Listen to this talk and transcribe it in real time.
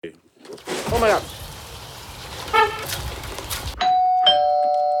Oh my god.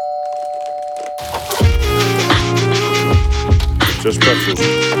 Just pretzels.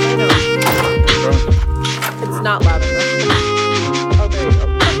 I know. It's not loud enough. Oh, there you go.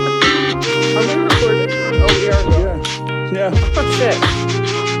 Are we recording? Oh, we are. Yeah. Oh, shit.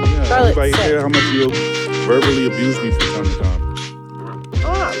 Yeah. Charlotte, Everybody sit. hear how much you verbally abuse me from time to time.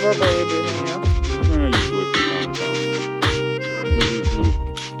 I'm not verbally abusing you. Yeah, you do it from time to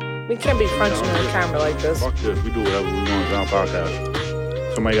time. We can't be crunching on the camera like this. Fuck this. We do whatever we want on our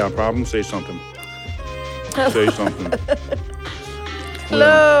podcast. Somebody got a problem? Say something. Say something.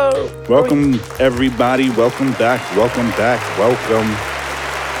 Hello. Welcome, everybody. Welcome back. Welcome back. Welcome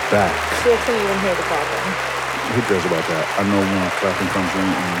back. Still can't even hear the clapping. Who cares about that? I know when clapping comes in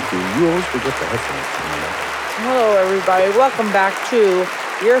and you always forget the headphones. Hello, everybody. Welcome back to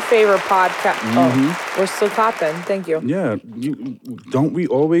your favorite podcast. Oh, we're still clapping. Thank you. Yeah. Don't we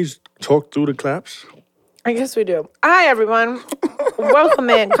always talk through the claps? I guess we do. Hi, everyone. Welcome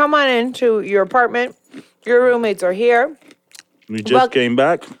in. Come on into your apartment. Your roommates are here. We just came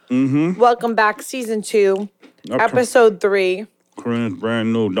back. Welcome back, season 2, Okay. episode 3. Corinne's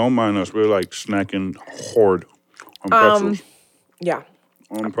brand new. Don't mind us. We're like snacking hard on pretzels. Yeah.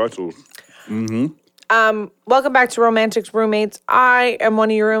 On pretzels. Welcome back to Romantics Roommates. I am one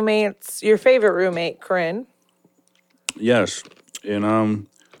of your roommates, your favorite roommate, Corinne. Yes. And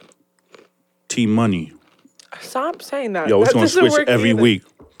Team Money. Stop saying that. Yo, it's That gonna doesn't switch work every either. week.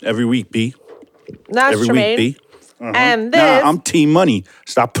 Every week, B. That's Every Tremaine. week, B. And this, Nah, I'm Team Money.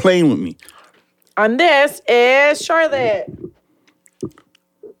 Stop playing with me. and this is Charlotte.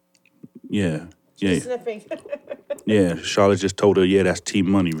 Yeah. Yeah. Sniffing. Yeah. Charlotte just told her, yeah, that's Team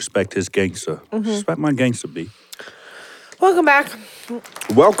Money. Respect his gangster. Respect my gangster, B. Welcome back.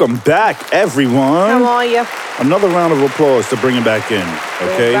 Welcome back, How everyone. are you? Another round of applause to bring it back in.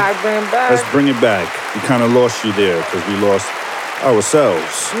 Okay? Bring it back. Let's bring it back. We kind of lost you there because we lost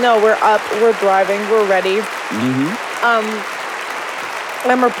ourselves. No, we're up. We're driving. We're ready.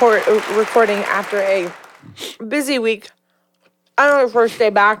 I'm recording after a busy week. I don't know, first day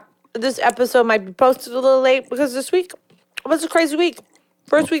back. This episode might be posted a little late because this week was a crazy week.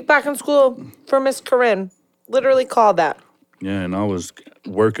 First week back in school for Miss Corinne. Literally called that. Yeah, and I was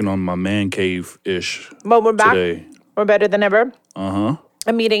working on my man cave-ish But we're back. today. We're better than ever. Uh-huh.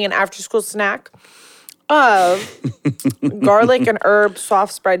 I'm eating an after-school snack of garlic and herb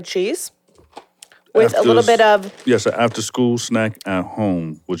soft spread cheese with a little bit of Yes, an after-school snack at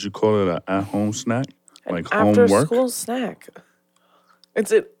home. Would you call it an at-home snack? Like homework? after-school snack.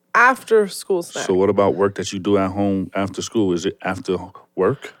 It's an after-school snack. So what about work that you do at home after school? Is it after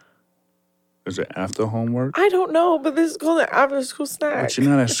work? Is it after homework? I don't know, but this is called an after-school snack. But you're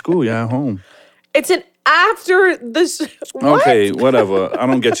not at school, you're at home. It's an after this. What? Okay, whatever. I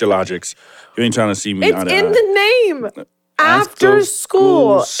don't get your logics. You ain't trying to see me It's eye to in eye. the name. After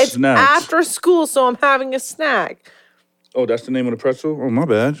school. It's snacks. after school, so I'm having a snack. Oh, that's the name of the pretzel? Oh, my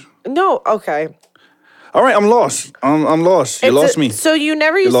bad. No, okay. All right, I'm lost. I'm lost. You lost me. So you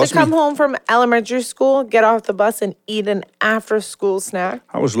never used lost to come me. home from elementary school, get off the bus, and eat an after-school snack?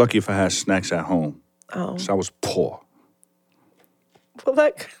 I was lucky if I had snacks at home. Oh. So I was poor. Well,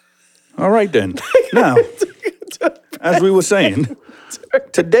 that... All right, then. Now, as we were saying,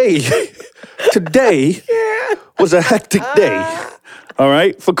 today was a hectic day. All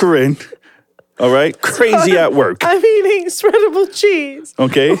right, for Corinne. All right, crazy at work. I'm eating spreadable cheese.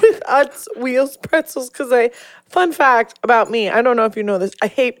 Okay. With Utz Wheels pretzels because fun fact about me, I don't know if you know this, I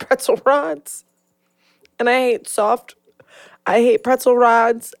hate pretzel rods. And I hate pretzel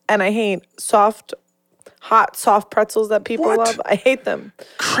rods and I hate hot, soft pretzels that people What? love. I hate them.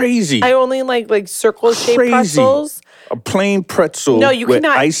 Crazy. I only like circle-shaped Crazy. pretzels. A plain pretzel No, you with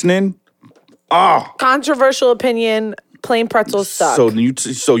cannot- icing in. Ah. Controversial opinion, plain pretzels suck.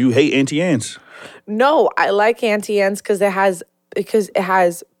 So you hate Auntie Anne's. No, I like Auntie Anne's because it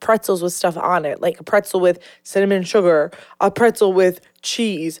has pretzels with stuff on it, like a pretzel with cinnamon sugar, a pretzel with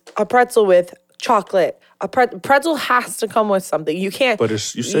cheese, a pretzel with chocolate. Pretzel has to come with something. You can't. But you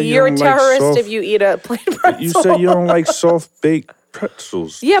say you you're a don't like terrorist soft- if you eat a plain pretzel. You say you don't like soft baked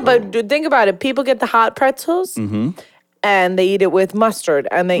pretzels. Yeah, but think about it. People get the hot pretzels, and they eat it with mustard,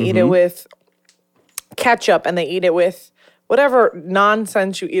 and they eat it with ketchup, and they eat it with whatever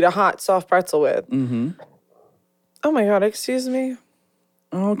nonsense you eat a hot, soft pretzel with. Oh my God, excuse me.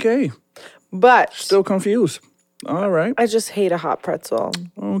 Okay. But Still confused. All right. I just hate a hot pretzel.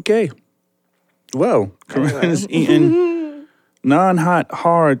 Okay. Well, Corinne is eating non-hot,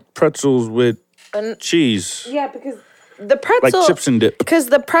 hard pretzels with cheese. Yeah, because the pretzel... Like chips and dip. Because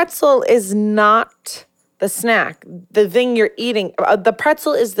the pretzel is not the snack, the thing you're eating. The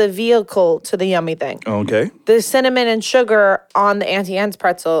pretzel is the vehicle to the yummy thing. Okay. The cinnamon and sugar on the Auntie Anne's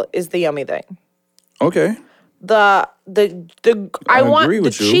pretzel is the yummy thing. Okay. I want agree the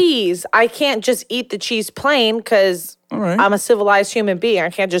with you. cheese. I can't just eat the cheese plain because All right. I'm a civilized human being. I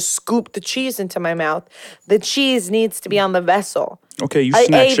can't just scoop the cheese into my mouth. The cheese needs to be on the vessel. Okay, you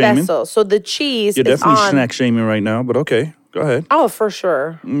snack A shaming. vessel. So the cheese You're is definitely on. snack shaming right now, but okay. Go ahead. Oh, for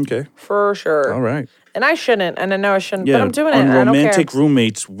sure. Okay. For sure. All right. And I shouldn't, and I know I shouldn't, Yeah, but I'm doing it. on I don't care. romantic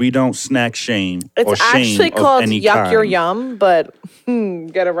roommates, we don't snack shame It's or shame actually of called any Yuck Your kind. Yum, but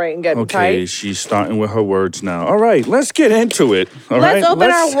get it right and get it Okay, tight. she's starting with her words now. All right, let's get into it. All Let's right? open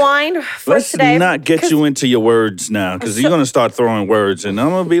our wine for Let's today. not get you into your words now, because you're gonna start throwing words, and I'm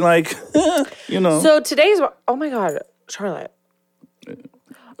gonna be like, So today's, oh my God, Charlotte.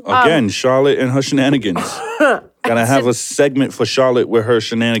 again, Charlotte and her shenanigans. Gotta have a segment for Charlotte with her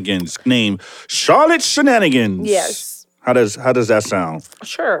shenanigans named Charlotte Shenanigans. Yes. How does that sound?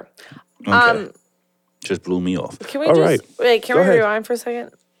 Sure. Okay. Just blew me off. Can we All just, right. wait, can Go we ahead. rewind for a second?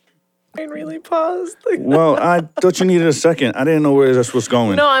 I really paused. Well, I thought you needed a second. I didn't know where this was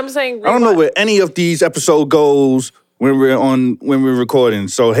going. No, I'm saying I don't know where any of these episodes goes when we're recording.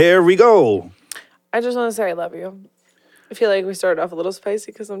 So here we go. I just want to say I love you. I feel like we started off a little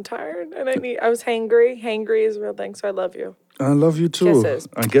spicy because I'm tired and I was hangry. Hangry is a real thing, so I love you. I love you too. Kisses.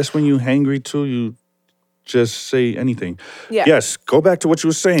 I guess when you hangry too, you just say anything. Yeah. Yes. Go back to what you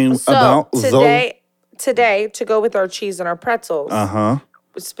were saying So about today, to go with our cheese and our pretzels, Uh-huh.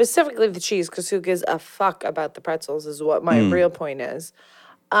 specifically the cheese, because who gives a fuck about the pretzels is what my real point is.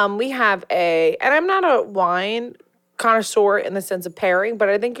 We have and I'm not a wine connoisseur in the sense of pairing, but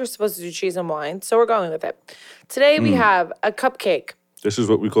I think you're supposed to do cheese and wine, so we're going with it. Today we have a cupcake. This is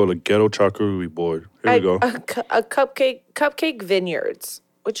what we call a ghetto charcuterie board. Here we go. A cupcake vineyards,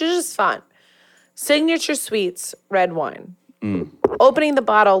 which is just fun. Signature Sweets red wine. Opening the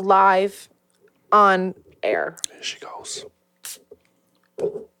bottle live on air. Here she goes.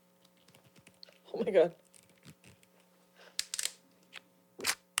 Oh my God.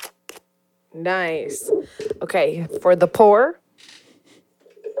 Nice. Okay, for the pour,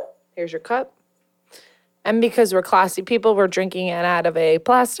 here's your cup. And because we're classy people, we're drinking it out of a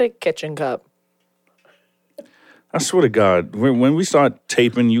plastic kitchen cup. I swear to God, when we start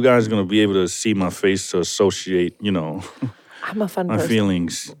taping, you guys are going to be able to see my face to associate, I'm a fun my person.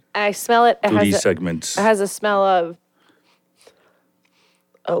 feelings I smell it. through these segments. It has a smell of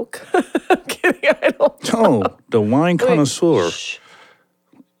oak. I'm kidding. I don't know. Oh, the wine connoisseur. Shh.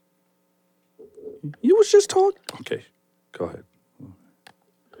 You was just talking. Okay, go ahead.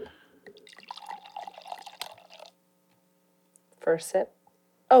 First sip.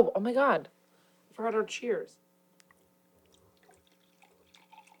 Oh my God. I forgot our cheers.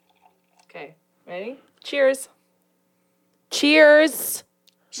 Okay, ready? Cheers. Cheers.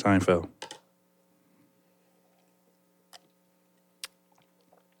 Seinfeld.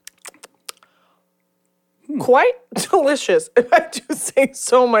 Quite delicious, if I do say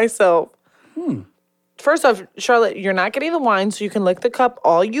so myself. First off, Charlotte, you're not getting the wine, so you can lick the cup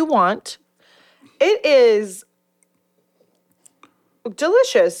all you want. It is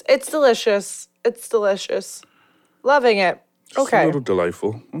delicious. It's delicious. It's delicious. Loving it. It's a Okay. little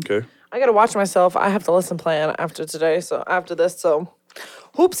delightful. Okay. I gotta watch myself. I have to lesson plan after today, so after this, so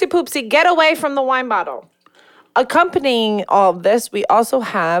hoopsie poopsie, get away from the wine bottle. Accompanying all of this, we also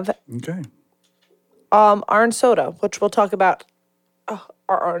have Okay. orange soda, which we'll talk about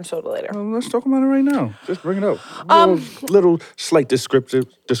our orange soda later. Well, let's talk about it right now. Just bring it up. Little slight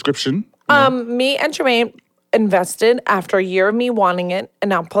description. Me and Jermaine invested after a year of me wanting it and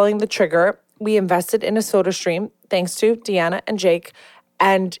not pulling the trigger. We invested in a soda stream, thanks to Deanna and Jake.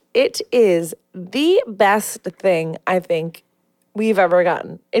 And it is the best thing I think we've ever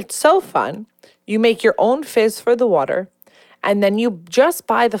gotten. It's so fun. You make your own fizz for the water, and then you just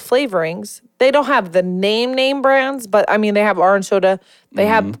buy the flavorings. They don't have the name brands, but I mean, they have orange soda, they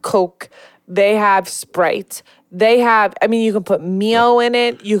have Coke, they have Sprite, they have, I mean, you can put Mio in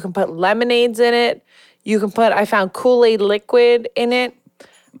it, you can put lemonades in it, I found Kool-Aid liquid in it.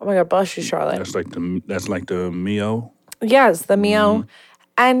 Oh my God, bless you, Charlotte. That's like the Mio. Yes, the Mio.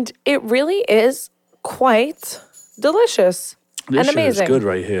 And it really is quite delicious This and shit amazing. is good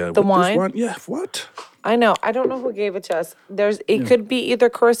right here. The What, this wine? one? Yeah, what? I know. I don't know who gave it to us. It could be either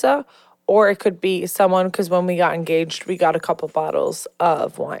Carissa or it could be someone, because when we got engaged, we got a couple bottles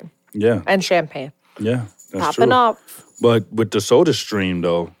of wine Yeah. and champagne. Yeah, that's Popping true. up. But with the soda stream,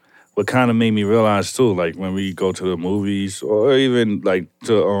 though, what kind of made me realize, too, like when we go to the movies or even like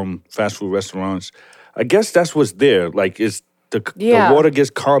to fast food restaurants, I guess that's what's there. Like, it's the water gets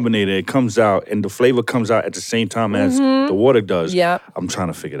carbonated, it comes out, and the flavor comes out at the same time as the water does. Yeah. I'm trying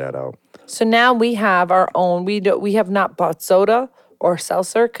to figure that out. So now we have our own. We have not bought soda or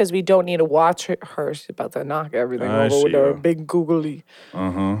seltzer because we don't need to watch her. She's about to knock everything over with her big googly.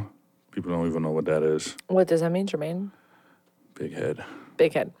 People don't even know what that is. What does that mean, Jermaine? Big head.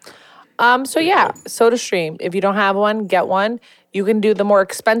 Big head. SodaStream. If you don't have one, get one. You can do the more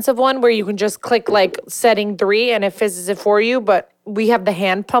expensive one where you can just click like setting 3 and it fizzes it for you. But we have the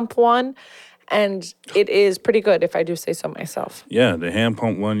hand pump one, and it is pretty good if I do say so myself. Yeah, the hand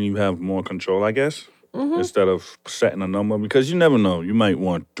pump one, you have more control, I guess, instead of setting a number, because you never know. You might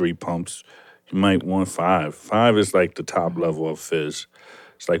want 3 pumps. You might want 5. 5 is like the top level of fizz.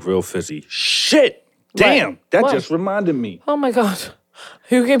 It's like real fizzy. Shit! Damn! That just reminded me. Oh my God.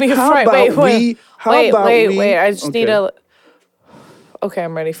 You gave me a How fright. about Wait. I just need a... Okay,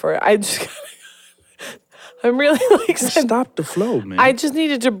 I'm ready for it. I'm really like... Stop the flow, man. I just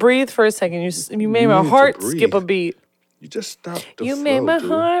needed to breathe for a second. You made my heart skip a beat. You just stopped the flow, You made my dude.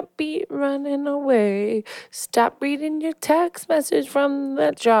 heartbeat running away. Stop reading your text message from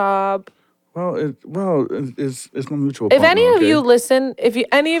that job. Well, it's my mutual If partner, any of okay? you listen,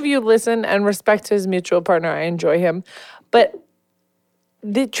 any of you listen and respect his mutual partner, I enjoy him. But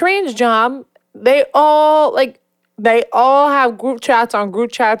the trans job, they all have group chats on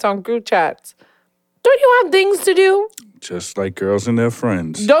group chats on group chats. Don't you have things to do? Just like girls and their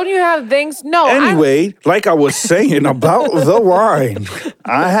friends. Don't you have things? No. Anyway, like I was saying about the wine,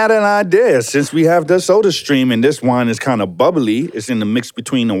 I had an idea. Since we have the SodaStream and this wine is kind of bubbly, it's in the mix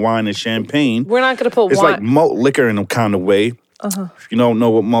between the wine and champagne. We're not going to put It's wine. like malt liquor in a kind of way. If you don't know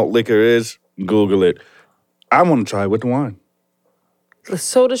what malt liquor is, Google it. I want to try it with the wine. The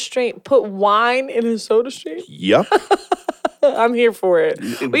SodaStream. Put wine in a SodaStream? Yep. I'm here for it.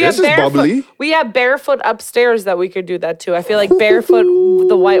 This is bubbly. We have barefoot upstairs that we could do that too. I feel like barefoot,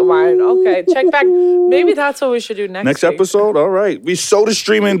 the white wine. Okay, check back. Maybe that's what we should do next week. Episode? All right. We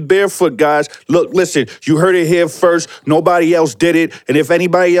SodaStreaming barefoot, guys. Look, listen, you heard it here first. Nobody else did it. And if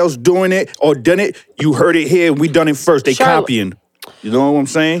anybody else doing it or done it, you heard it here. We done it first. They copying. You know what I'm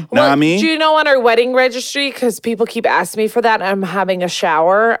saying? Know what I mean? Do you know on our wedding registry, because people keep asking me for that, I'm having a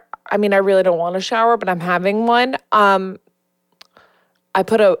shower. I mean, I really don't want a shower, but I'm having one. I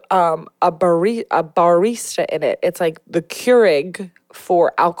put a barista in it. It's like the Keurig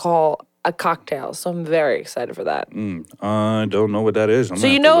for alcohol, a cocktail. So I'm very excited for that. I don't know what that is. So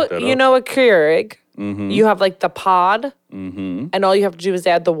you know a Keurig. You have like the pod, and all you have to do is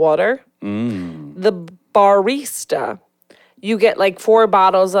add the water. The barista, you get like 4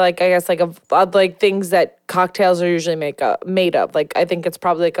 bottles, like I guess of like things that cocktails are usually made of. Like I think it's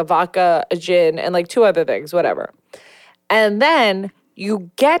probably like a vodka, a gin, and like 2 other things, whatever. And then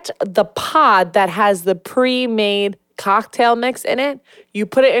you get the pod that has the pre-made cocktail mix in it. You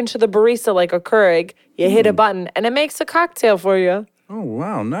put it into the barista like a Keurig. You hit a button, and it makes a cocktail for you. Oh,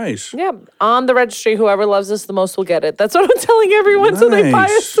 wow. Nice. Yeah. On the registry, whoever loves us the most will get it. That's what I'm telling everyone, so they buy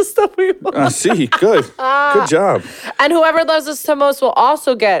us the stuff we want. I see. Good. Good job. And whoever loves us the most will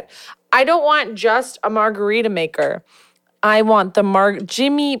also get. I don't want just a margarita maker. I want the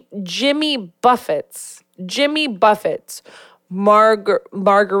Jimmy Buffett's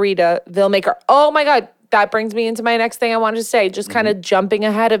Margaritaville maker. Oh my God. That brings me into my next thing I wanted to say, just kind of jumping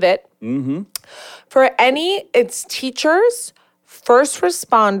ahead of it. For it's teachers, first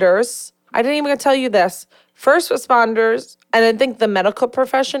responders. I didn't even tell you this. First responders, and I think the medical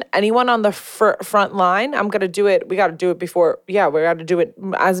profession, anyone on the front line, I'm going to do it. We got to do it before. Yeah, we got to do it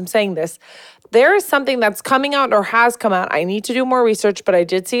as I'm saying this. There is something that's coming out or has come out. I need to do more research, but I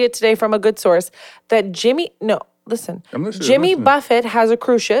did see it today from a good source that Jimmy Buffett has a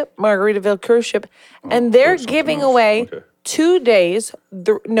cruise ship, Margaritaville cruise ship, and they're giving away 3 days,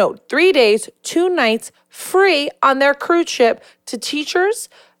 2 nights free on their cruise ship to teachers,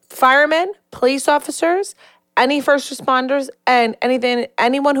 firemen, police officers, any first responders, and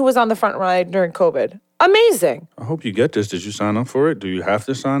anyone who was on the front line during COVID. Amazing. I hope you get this. Did you sign up for it? Do you have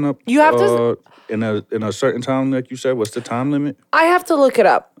to sign up? You have to in a certain time, like you said. What's the time limit? I have to look it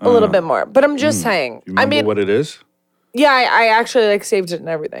up a little bit more, but I'm just saying. You remember what it is? Yeah, I actually saved it and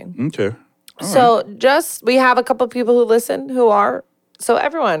everything. Okay. So we have a couple people who listen so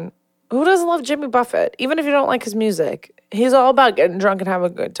everyone who doesn't love Jimmy Buffett, even if you don't like his music, he's all about getting drunk and having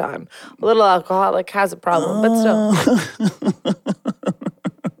a good time. A little alcoholic has a problem, but still.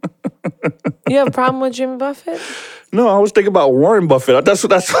 You have a problem with Jimmy Buffett? No, I was thinking about Warren Buffett. That's. No!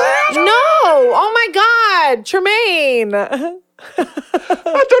 Oh my God, Tremaine. I thought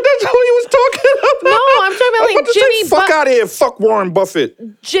that's who he was talking about. No, I'm talking about like Jimmy Buffett. out of here. Fuck Warren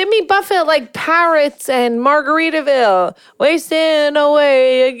Buffett. Jimmy Buffett like parrots and Margaritaville. Wasting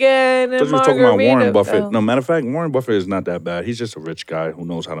away again. I thought you were talking about Warren Buffett. No, matter of fact, Warren Buffett is not that bad. He's just a rich guy who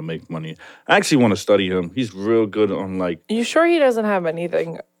knows how to make money. I actually want to study him. He's real good on like... You sure he doesn't have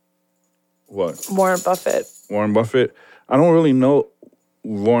anything? What? Warren Buffett. Warren Buffett? I don't really know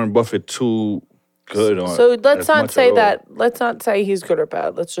Warren Buffett too good on. So let's not say that. Let's not say he's good or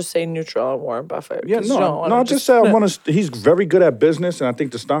bad. Let's just say neutral on Warren Buffett. Yeah, no. I just say I want to. He's very good at business, and I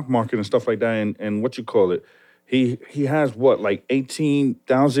think the stock market and stuff like that. And what you call it, he has what, like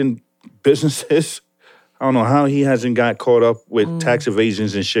 18,000 businesses. I don't know how he hasn't got caught up with tax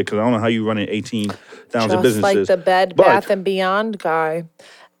evasions and shit. Because I don't know how you running 18,000 businesses. Just like the Bed Bath and Beyond guy,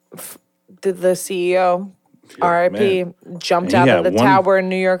 the CEO. R.I.P. Jumped out of the tower in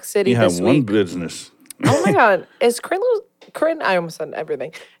New York City this week. He had one business. Oh my God. Is Corinne, I almost said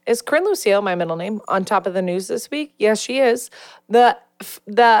everything. Is Corinne Lucille, my middle name, on top of the news this week? Yes, she is. The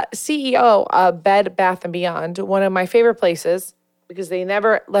CEO of Bed Bath & Beyond, one of my favorite places, because they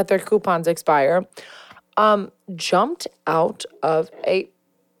never let their coupons expire, jumped out of if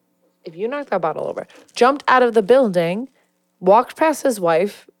you knock that bottle over, jumped out of the building, walked past his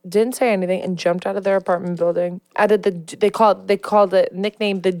wife, didn't say anything, and jumped out of their apartment building. They called it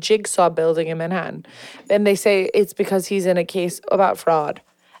nicknamed the Jigsaw Building in Manhattan. And they say it's because he's in a case about fraud.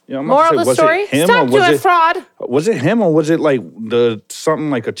 Yeah, Moral of the story: stop doing fraud. Was it him or was it like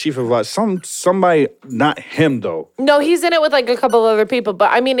something like a chief of somebody? Not him though. No, he's in it with like a couple other people.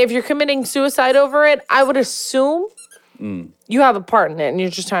 But I mean, if you're committing suicide over it, I would assume you have a part in it and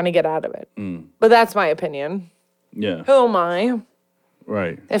you're just trying to get out of it. But that's my opinion. Yeah. Who am I?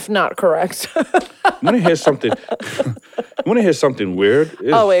 Right. If not correct. I want to hear something. I want to hear something weird.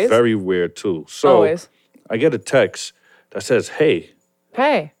 It's Always. Very weird too. So Always. I get a text that says, "Hey,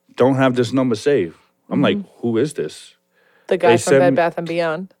 don't have this number saved." I'm like, "Who is this?" The guy from Bed Bath &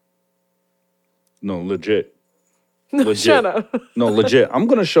 Beyond. No, legit. No, legit. shut up. No, legit. I'm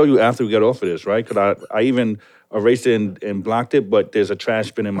gonna show you after we get off of this, right? Because I even erased it and blocked it, but there's a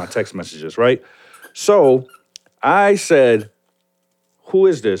trash bin in my text messages, right? So I said, "Who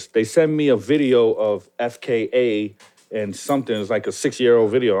is this?" They send me a video of FKA and something. It's like a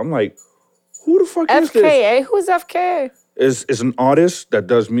 6-year-old video. I'm like, "Who the fuck is this?" FKA? Who's FKA? Is an artist that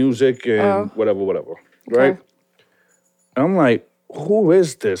does music and whatever, right? And I'm like, "Who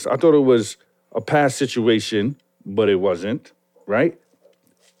is this?" I thought it was a past situation, but it wasn't, right?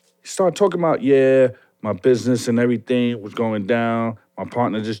 He started talking about, my business and everything was going down. My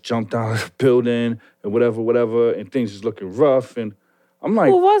partner just jumped out of the building and whatever, and things is looking rough. And I'm like,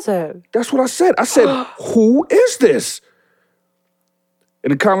 who was it? That's what I said. I said, "Who is this?"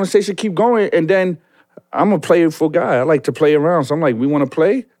 And the conversation keep going, and then I'm a playful guy. I like to play around. So I'm like, "We want to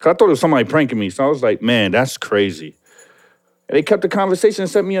play?" Because I thought it was somebody pranking me. So I was like, "Man, that's crazy." And they kept the conversation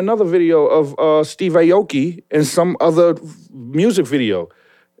and sent me another video of Steve Aoki and some other music video.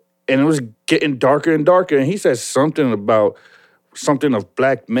 And it was getting darker and darker. And he said something about something of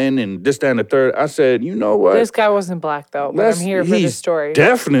black men and this, that, and the third. I said, "You know what? This guy wasn't black, though, but I'm here for this story."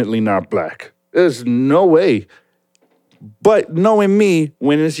 Definitely not black. There's no way. But knowing me,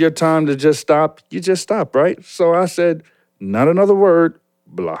 when it's your time to just stop, you just stop, right? So I said, not another word,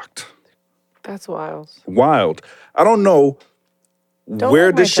 blocked. That's wild. Wild. I don't know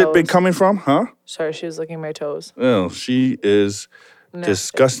where this shit been coming from, huh? Sorry, she was licking my toes. Well, she is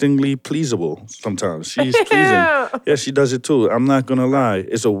disgustingly pleasable sometimes. She's pleasing. Yeah, she does it too. I'm not gonna lie.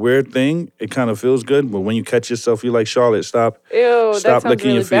 It's a weird thing. It kind of feels good, but when you catch yourself, you're like, "Charlotte, stop. Ew, stop that sounds licking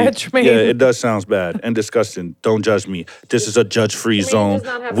really your feet." bad, Jermaine. Yeah, it does sound bad and disgusting. Don't judge me. This is a judge-free zone.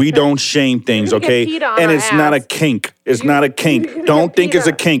 We don't shame things, okay? And it's not a kink. It's not a kink. Don't think it's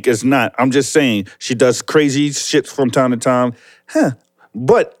a kink. It's not. I'm just saying she does crazy shit from time to time.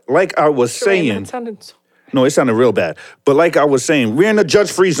 But like I was saying. No, it sounded real bad. But like I was saying, we're in a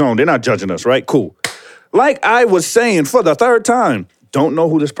judge-free zone. They're not judging us, right? Cool. Like I was saying for the third time, don't know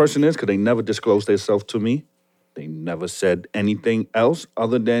who this person is because they never disclosed themselves to me. They never said anything else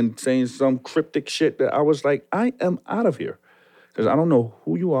other than saying some cryptic shit that I was like, I am out of here. Because I don't know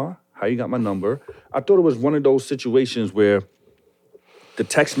who you are, how you got my number. I thought it was one of those situations where the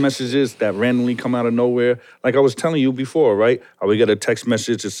text messages that randomly come out of nowhere, like I was telling you before, right? I would get a text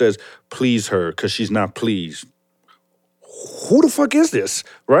message that says, "Please her," because she's not pleased. Who the fuck is this,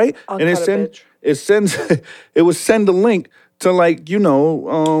 right? And it would send a link to like,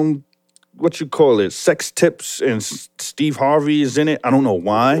 what you call it, sex tips, and Steve Harvey is in it. I don't know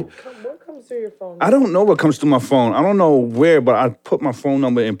why. What comes through your phone? I don't know what comes through my phone. I don't know where, but I put my phone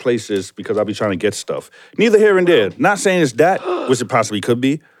number in places because I'll be trying to get stuff. Neither here and there. Not saying it's that, which it possibly could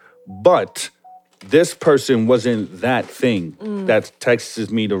be, but this person wasn't that thing that texts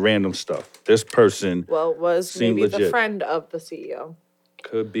me the random stuff. This person Well, was seemed maybe the legit. friend of the CEO.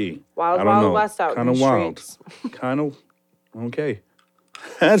 Could be. Wild, I don't wild know. west out in Kind of the wild. streets. Kind of okay.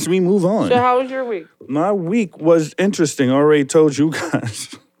 As we move on. So how was your week? My week was interesting. I already told you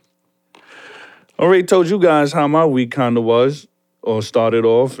guys. How my week kind of was, or started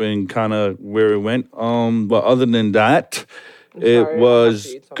off, and kind of where it went. But other than that, sorry, I have it to was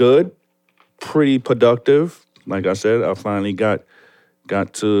eat something. good, pretty productive. Like I said, I finally got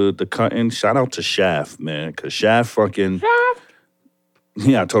to the cutting. Shout out to Shaft, man, because Shaft fucking.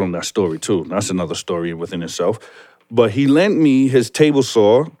 Yeah, I told him that story too. That's another story within itself. But he lent me his table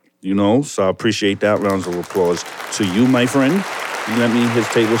saw, so I appreciate that. Rounds of applause to you, my friend. He lent me his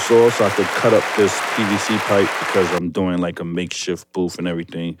table saw so I could cut up this PVC pipe because I'm doing like a makeshift booth and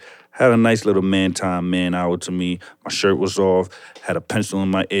everything. Had a nice little man hour to me. My shirt was off, had a pencil in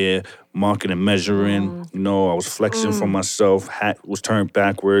my ear, marking and measuring. I was flexing for myself. Hat was turned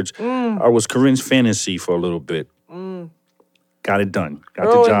backwards. I was Corinne's fantasy for a little bit. Got it done. Got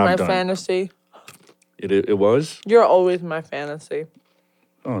You're the always job my done. fantasy. It was? You're always my fantasy.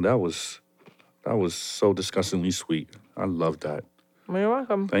 Oh, that was so disgustingly sweet. I love that. Well, you're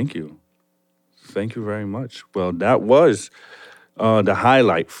welcome. Thank you. Thank you very much. Well, that was the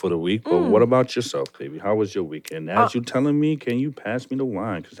highlight for the week. But what about yourself, baby? How was your weekend? As you telling me, can you pass me the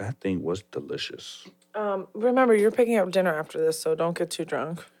wine? Because that thing was delicious. Remember, you're picking up dinner after this, so don't get too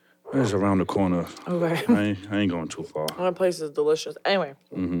drunk. It's around the corner. Okay. I ain't going too far. My place is delicious. Anyway.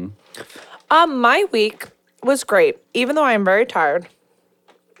 My week was great. Even though I am very tired,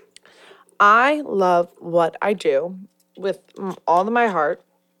 I love what I do with all of my heart.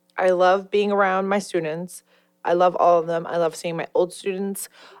 I love being around my students. I love all of them. I love seeing my old students.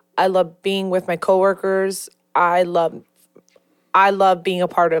 I love being with my coworkers. I love being a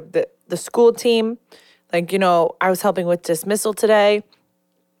part of the school team. Like, I was helping with dismissal today.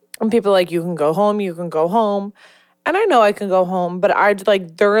 And people are like, you can go home. And I know I can go home, but I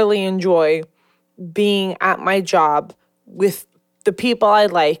thoroughly enjoy being at my job with the people I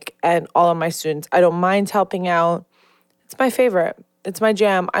like and all of my students. I don't mind helping out. It's my favorite. It's my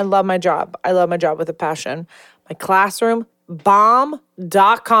jam. I love my job. I love my job with a passion. My classroom,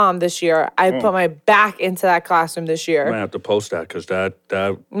 bomb.com this year. I put my back into that classroom this year. I'm gonna have to post that because that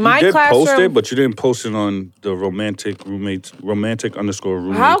My you did post classroom- it, but you didn't post it on the romantic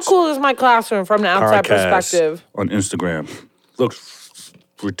 _roommates. How cool is my classroom from the outside podcast perspective? on Instagram. Looks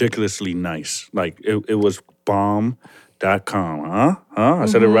ridiculously nice. Like it was bomb.com, huh? I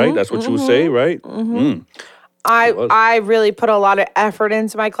said it right? That's what you would say, right? I really put a lot of effort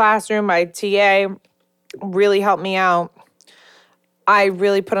into my classroom. My TA really helped me out. I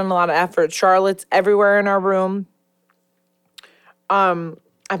really put in a lot of effort. Charlotte's everywhere in our room. I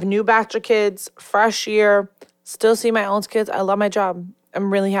have a new batch of kids, fresh year. Still see my old kids. I love my job.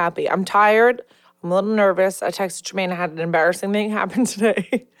 I'm really happy. I'm tired. I'm a little nervous. I texted Jermaine. I had an embarrassing thing happen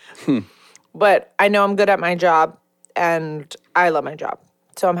today. But I know I'm good at my job, and I love my job.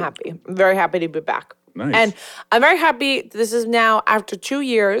 So I'm happy. I'm very happy to be back. Nice. And I'm very happy. This is now after 2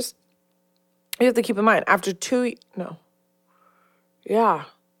 years. You have to keep in mind, after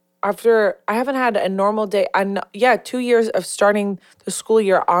after I haven't had a normal day. 2 years of starting the school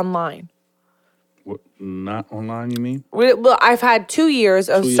year online. What, not online, you mean? Well, I've had 2 years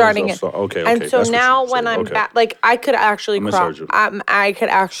of 2 years starting of it. okay. And so That's what now you when said. I'm Okay. back, like I could actually cry. misheard you. I could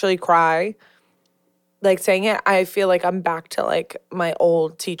actually cry. Like saying it, I feel like I'm back to like my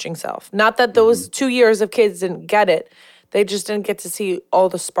old teaching self. Not that those 2 years of kids didn't get it. They just didn't get to see all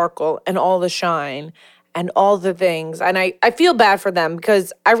the sparkle and all the shine and all the things. And I feel bad for them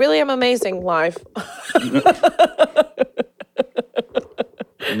because I really am amazing live.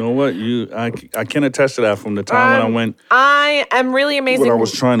 You know what? I can attest to that from the time when I went. I am really amazing. When I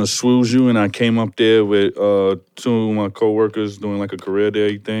was trying to swooze you, and I came up there with two of my coworkers doing like a career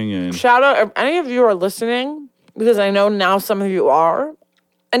day thing, and Shout out if any of you are listening, because I know now some of you are.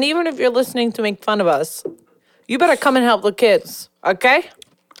 And even if you're listening to make fun of us, you better come and help the kids, okay?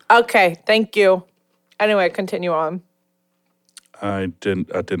 Okay, thank you. Anyway, continue on. I did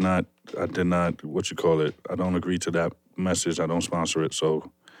not. What you call it? I don't agree to that message. I don't sponsor it. So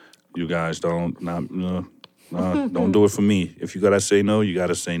you guys don't do it for me. If you gotta say no, you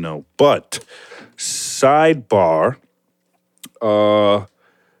gotta say no. But sidebar,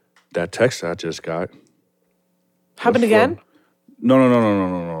 that text I just got. Happened again?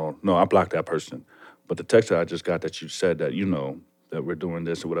 No. I blocked that person. But the text that I just got that you said that that we're doing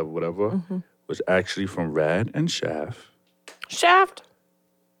this or whatever was actually from Rad and Shaft. Shaft?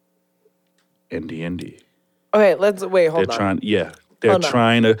 Indy. Okay, wait, hold They're on. trying, yeah. They're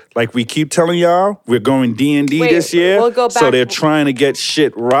trying to, like we keep telling y'all, we're going D&D Wait, this year. we'll go So back- they're trying to get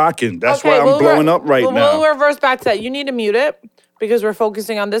shit rocking. That's why I'm we'll blowing up right now. We'll reverse back to that. You need to mute it because we're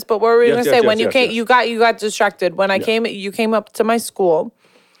focusing on this. But what were we going to say? When you came, you got distracted. When I came, you came up to my school.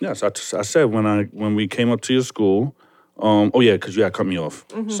 Yes, I said when we came up to your school. Because you had cut me off.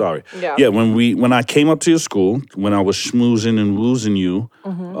 Sorry. Yeah. When I came up to your school, when I was schmoozing and woozing you,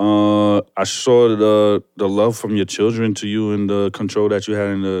 I saw the love from your children to you and the control that you had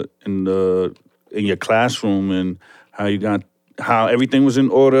in your classroom and how everything was in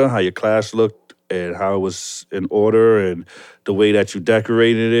order, how your class looked and how it was in order and the way that you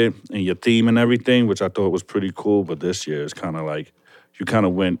decorated it and your theme and everything, which I thought was pretty cool. But this year it's kind of like you kind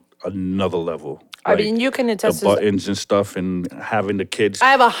of went another level. I mean, you can attest the buttons and stuff, and having the kids. I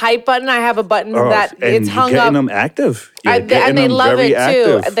have a hype button. I have a button that it's hung getting up. them active. And they love it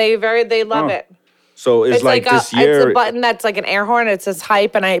too. They love it. So it's like this year. It's a button that's like an air horn. It says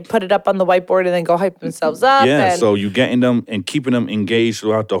hype, and I put it up on the whiteboard, and then go hype themselves up. Yeah. So you getting them and keeping them engaged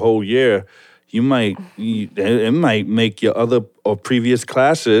throughout the whole year. It might make your other or previous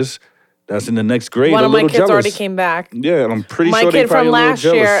classes. That's in the next grade. One of my kids jealous. already came back. Yeah, and I'm pretty sure they probably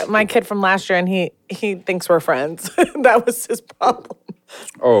my kid from last year, and he thinks we're friends. That was his problem.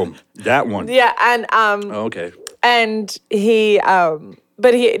 Oh, that one. Yeah, and okay. And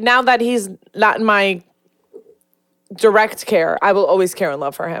but now that he's not in my direct care, I will always care and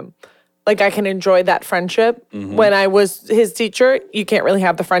love for him. Like I can enjoy that friendship. When I was his teacher, you can't really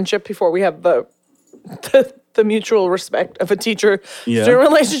have the friendship before we have the mutual respect of a teacher-student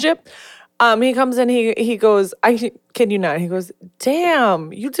relationship. He comes in, he goes, I kid you not, he goes,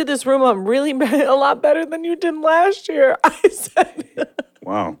 damn, you did this room up really a lot better than you did last year. I said,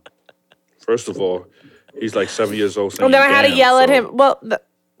 wow. First of all, he's like 7 years old. And then I had to yell at him. Well,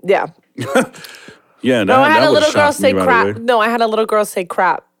 yeah. Yeah. No, I had a little girl say crap. No, I had a little girl say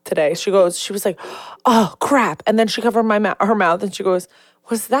crap today. She was like, oh, crap. And then she covered her mouth and she goes,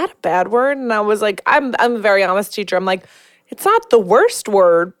 was that a bad word? And I was like, I'm a very honest teacher. I'm like, it's not the worst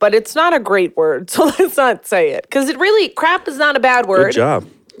word, but it's not a great word. So let's not say it. Because crap is not a bad word. Good job.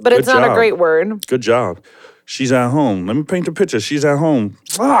 But it's not a great word. Good job. She's at home. Let me paint a picture. She's at home.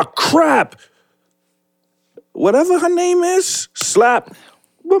 Ah, crap. Whatever her name is, slap.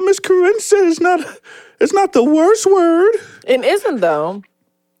 But Miss Corinne said it's not the worst word. It isn't, though.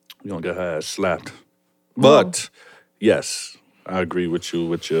 You're going to get her ass slapped. But, yes. I agree with you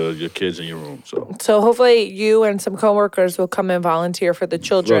with your kids in your room. So hopefully you and some coworkers will come and volunteer for the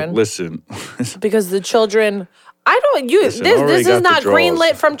children. Look, listen, because the children, this is not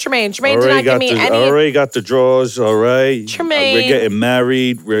greenlit from Tremaine. Tremaine did not give me any. I already got the drawers. All right, Tremaine, we're getting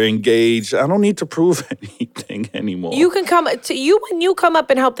married. We're engaged. I don't need to prove anything anymore. You can come when you come up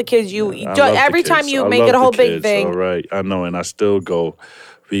and help the kids. Every time you make it a whole big thing. All right, I know, and I still go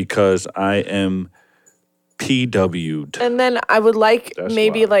because I am PW'd. And then I would like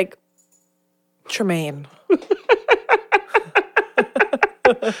like Tremaine.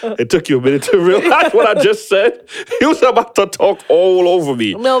 It took you a minute to realize what I just said. He was about to talk all over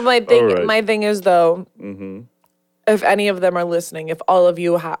me. No, my thing is though, if any of them are listening, if all of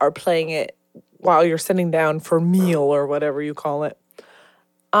you are playing it while you're sitting down for meal or whatever you call it,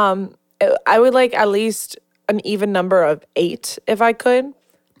 I would like at least an even number of 8 if I could.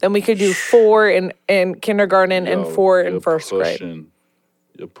 Then we could do 4 in kindergarten and 4 in first grade.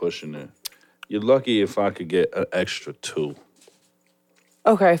 You're pushing it. You're lucky if I could get an extra 2.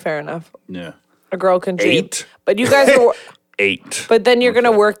 Okay, fair enough. Yeah. A girl can dream. 8. But you guys are 8. But then you're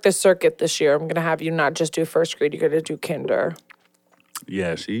gonna work the circuit this year. I'm gonna have you not just do first grade, you're gonna do kinder.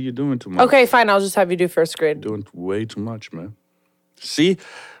 Yeah, see, you're doing too much. Okay, fine, I'll just have you do first grade. You're doing way too much, man. See?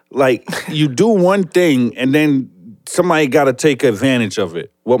 Like you do one thing and then somebody got to take advantage of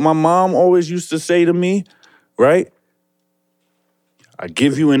it. What my mom always used to say to me, right? I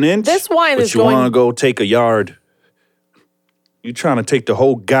give you an inch, this wine but is you want to go take a yard. You trying to take the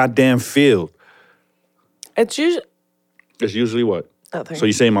whole goddamn field. It's usually what? Nothing. So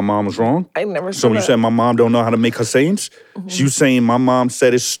you saying my mom was wrong? I never said So when you that. said my mom don't know how to make her sayings, you saying my mom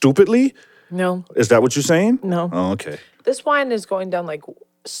said it stupidly? No. Is that what you're saying? No. Oh, okay. This wine is going down like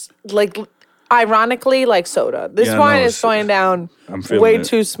ironically like soda. This wine is going down way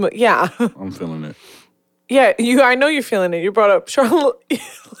too smooth. Yeah. I'm feeling it. Yeah, I know you're feeling it. You brought up Charlotte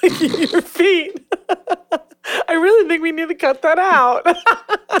licking your feet. I really think we need to cut that out.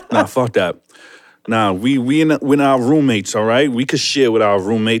 Nah, fuck that. Nah, we with our roommates, all right? We could share with our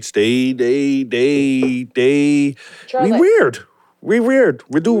roommates. We weird. We weird.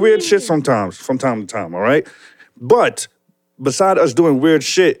 We do weird shit sometimes, from time to time, all right? But beside us doing weird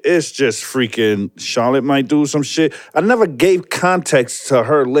shit, it's just freaking Charlotte might do some shit. I never gave context to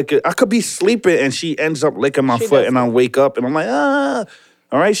her licking. I could be sleeping and she ends up licking my foot and I wake up and I'm like, ah.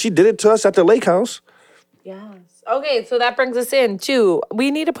 All right, she did it to us at the lake house. Yes. Okay, so that brings us in too. We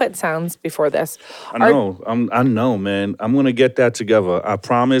need to put sounds before this. I know, man. I'm gonna get that together. I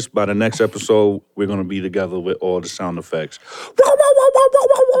promise. By the next episode, we're gonna be together with all the sound effects.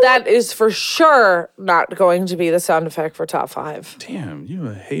 That is for sure not going to be the sound effect for top 5. Damn, you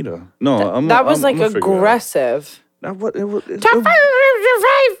a hater. No, That was like aggressive. That what it was. Top 5.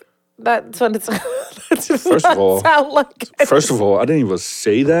 That's what it's. First of all, sound like. First of all, I didn't even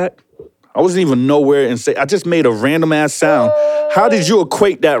say that. I wasn't even nowhere and say. I just made a random ass sound. How did you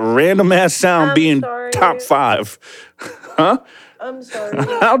equate that random ass sound being top 5? Huh? I'm sorry.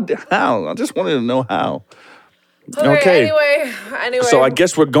 How? I just wanted to know how. Okay. Anyway. So I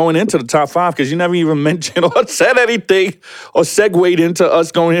guess we're going into the top 5 because you never even mentioned or said anything or segued into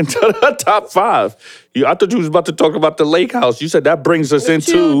us going into the top 5. I thought you was about to talk about the lake house. You said that brings us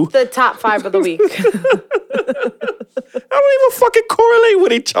into the top 5 of the week. I don't even fucking correlate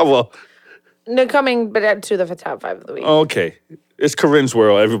with each other. No, coming but to the top 5 of the week. Okay. It's Corinne's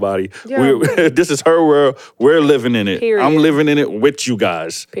world, everybody. Yeah. This is her world. We're living in it. Period. I'm living in it with you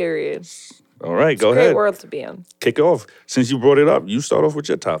guys. Period. All right, go Great ahead. world to be in. Kick off. Since you brought it up, you start off with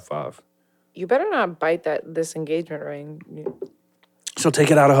your top 5. You better not bite this engagement ring. So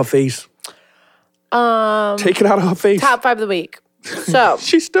take it out of her face. Take it out of her face. Top 5 of the week. So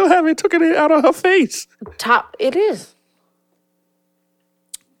She still haven't taken it out of her face. it is.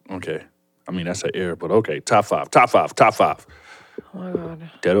 Okay. I mean, that's an error, but okay. Top 5. Top 5. Top 5. Oh my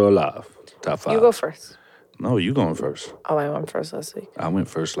God. Dead or alive. Top 5. You go first. No, you going first. Oh, I went first last week. I went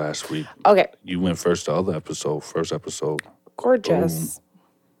first last week. Okay. You went first the other episode. First episode. Gorgeous.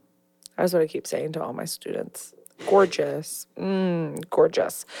 That's what I keep saying to all my students. Gorgeous.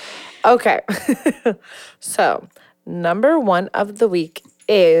 Gorgeous. Okay. So, number 1 of the week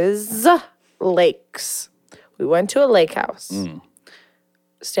is lakes. We went to a lake house.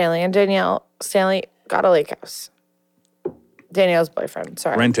 Stanley and Danielle. Stanley got a lake house. Danielle's boyfriend.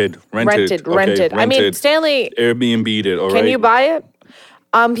 Sorry. Rented. Okay, I mean, Stanley. Airbnb'd it, all right? Can you buy it?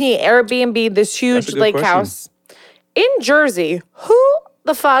 He Airbnb'd this huge lake house in Jersey. Who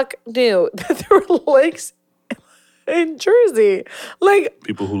the fuck knew that there were lakes in Jersey? Like,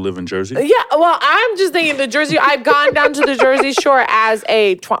 people who live in Jersey? yeah, well, I'm just thinking the Jersey. I've gone down to the Jersey Shore as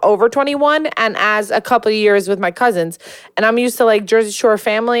a over 21 and as a couple of years with my cousins. And I'm used to like Jersey Shore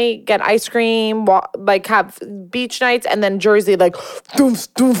family, get ice cream, like have beach nights, and then Jersey like doof,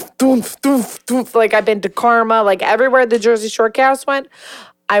 doof, doof, doof, doof. Like I've been to Karma, like everywhere the Jersey Shore cast went,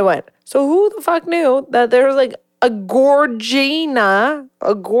 I went. So who the fuck knew that there was like a Gorgina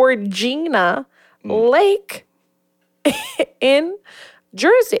lake in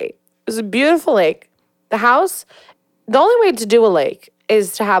Jersey? It was a beautiful lake. The house, the only way to do a lake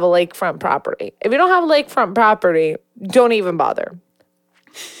is to have a lakefront property. If you don't have a lakefront property, don't even bother.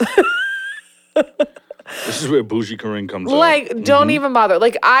 This is where Bougie Corinne comes Like, don't even bother.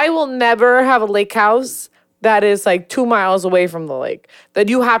 Like, I will never have a lake house that is like 2 miles away from the lake, that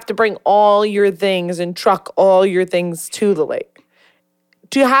you have to bring all your things and truck all your things to the lake.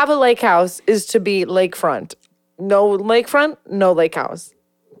 To have a lake house is to be lakefront. No lakefront, no lake house.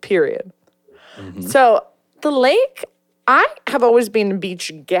 Period. So the lake, I have always been a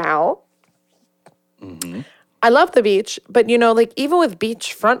beach gal. I love the beach, but you know, like even with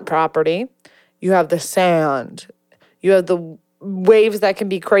beachfront property, you have the sand, you have the waves that can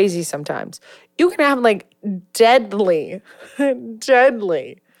be crazy sometimes. You can have like deadly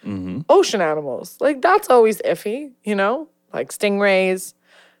ocean animals. Like that's always iffy, you know, like stingrays,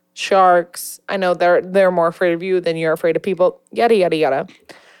 sharks. I know they're more afraid of you than you're afraid of people. Yada yada yada.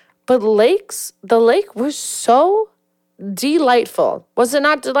 But the lake was so delightful. Was it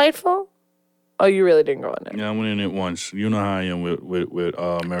not delightful? Oh, you really didn't go in it. Yeah, I went in it once. You know how I am with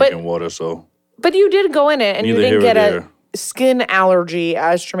American water, so. But you did go in it, and you Neither didn't here get or a there. skin allergy,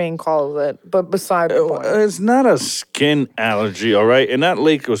 as Tremaine calls it. But beside the point. It's not a skin allergy, all right? And that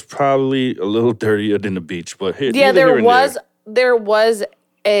lake was probably a little dirtier than the beach, but here, Yeah, neither here and there was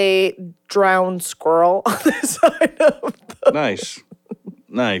a drowned squirrel on the side of the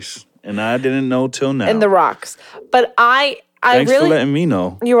Nice. And I didn't know till now. in the rocks. But I Thanks really for letting me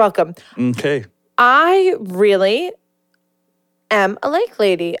know. You're welcome. Okay. I really am a lake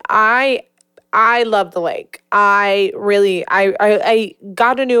lady. I love the lake. I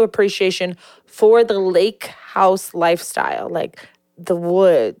got a new appreciation for the lake house lifestyle, like the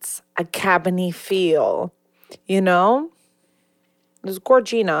woods, a cabiny feel, you know? It was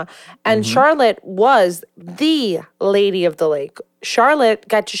Gorgina. And Charlotte was the lady of the lake. Charlotte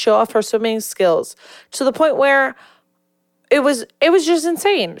got to show off her swimming skills to the point where it was just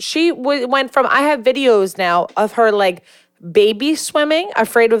insane. She went from, I have videos now of her like baby swimming,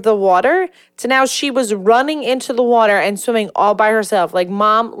 afraid of the water, to now she was running into the water and swimming all by herself. Like,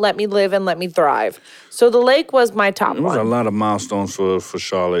 Mom, let me live and let me thrive. So the lake was my top It was one. a lot of milestones for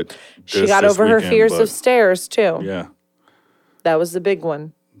Charlotte. She got over her fears of stairs too. Yeah. That was the big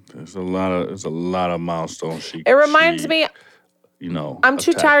one. There's a lot of milestones. It reminds me, I'm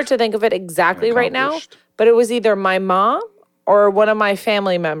too attacked. tired to think of it exactly right now, Accomplished. but it was either my mom or one of my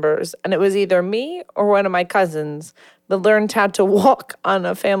family members, and it was either me or one of my cousins that learned how to walk on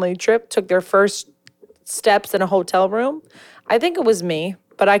a family trip, took their first steps in a hotel room. I think it was me,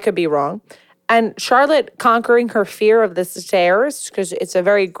 but I could be wrong. And Charlotte conquering her fear of the stairs, because it's a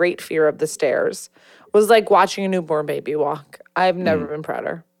very great fear of the stairs, was like watching a newborn baby walk. I've never been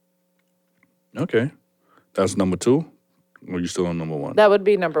prouder. Okay. That's number 2? Or you still on number 1? That would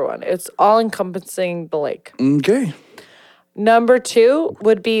be number 1. It's all encompassing the lake. Okay. Number 2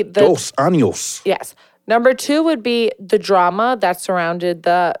 would be the... Dos años. Yes. Number 2 would be the drama that surrounded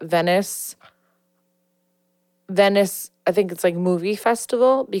the Venice, I think it's like movie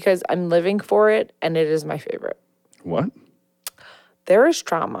festival, because I'm living for it and it is my favorite. What? There is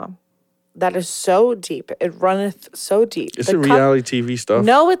drama that is so deep. It runneth so deep. Is it reality TV stuff?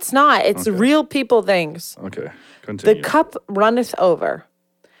 No, it's not. It's real people things. Okay. Continue. The cup runneth over.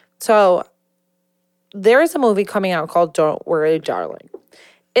 So there is a movie coming out called Don't Worry, Darling.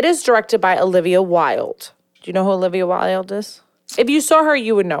 It is directed by Olivia Wilde. Do you know who Olivia Wilde is? If you saw her,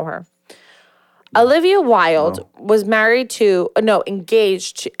 you would know her. Olivia Wilde was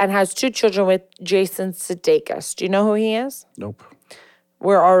engaged and has 2 children with Jason Sudeikis. Do you know who he is? Nope.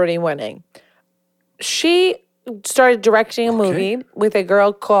 We're already winning. She started directing a movie with a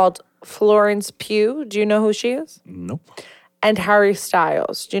girl called Florence Pugh. Do you know who she is? Nope. And Harry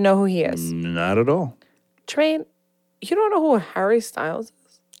Styles. Do you know who he is? Not at all. Tremaine, you don't know who Harry Styles is?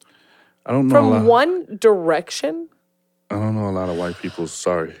 I don't know From One Direction? I don't know a lot of white people.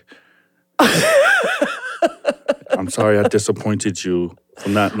 Sorry. I'm sorry I disappointed you for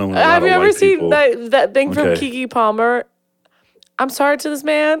not knowing a lot Have of you ever white seen people. that thing from Okay. Keke Palmer? I'm sorry to this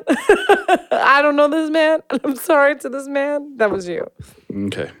man. I don't know this man. I'm sorry to this man. That was you.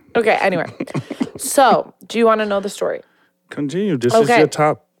 Okay. Okay, anyway. So, do you want to know the story? Continue. This is your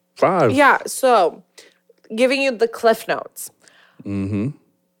top 5. Yeah, so giving you the cliff notes.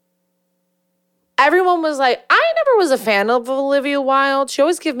 Everyone was like, I never was a fan of Olivia Wilde. She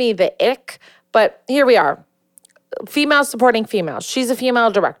always gave me the ick, but here we are. Female supporting female. She's a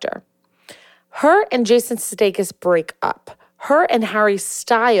female director. Her and Jason Sudeikis break up. Her and Harry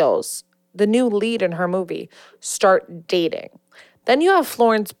Styles, the new lead in her movie, start dating. Then you have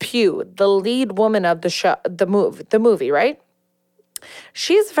Florence Pugh, the lead woman of the show, the movie, right?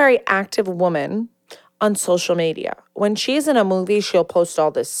 She's a very active woman on social media. When she's in a movie, she'll post all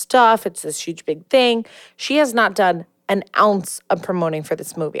this stuff. It's this huge big thing. She has not done an ounce of promoting for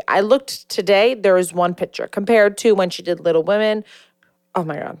this movie. I looked today, there is one picture compared to when she did Little Women. Oh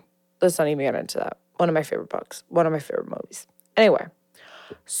my God, let's not even get into that. One of my favorite books, one of my favorite movies. Anyway,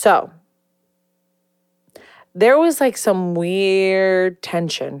 so there was like some weird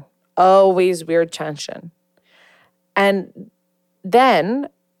tension, always weird tension. And then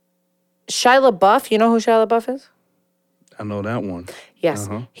Shia LaBeouf, you know who Shia LaBeouf is? I know that one. Yes.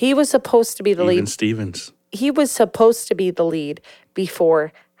 He was supposed to be the Even lead. Stevens. He was supposed to be the lead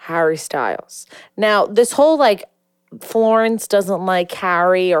before Harry Styles. Now, this whole like Florence doesn't like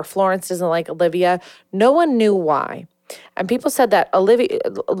Harry or Florence doesn't like Olivia, no one knew why. And people said that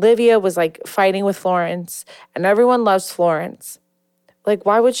Olivia was like fighting with Florence and everyone loves Florence. Like,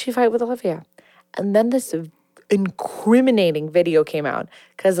 why would she fight with Olivia? And then this incriminating video came out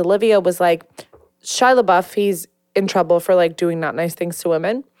because Olivia was like, Shia LaBeouf, he's in trouble for like doing not nice things to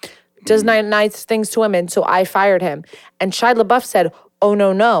women. Does not nice things to women, so I fired him. And Shia LaBeouf said, oh,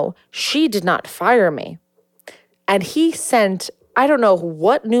 no, she did not fire me. And he sent, I don't know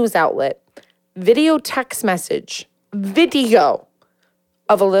what news outlet, text message video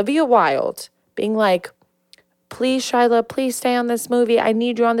of Olivia Wilde being like, please, Shyla, please stay on this movie. I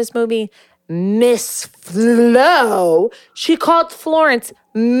need you on this movie. Miss Flo. She called Florence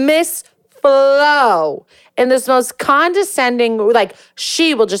Miss Flo in this most condescending, like,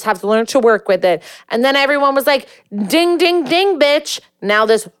 she will just have to learn to work with it. And then everyone was like, ding, ding, ding, bitch. Now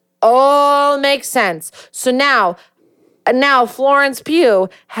this all makes sense. So now Florence Pugh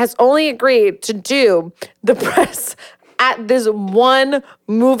has only agreed to do the press at this one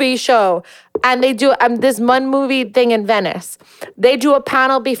movie show, and they do this one movie thing in Venice. They do a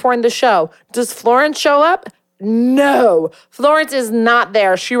panel before in the show. Does Florence show up? No. Florence is not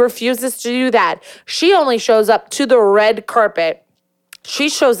there. She refuses to do that. She only shows up to the red carpet. She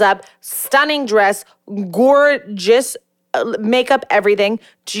shows up, stunning dress, gorgeous makeup, everything.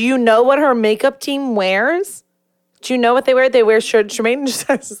 Do you know what her makeup team wears? Do you know what they wear? They wear shirts. Jermaine just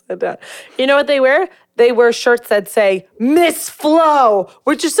said that. You know what they wear? They wear shirts that say Miss Flo,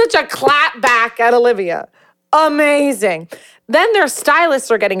 which is such a clap back at Olivia. Amazing. Then their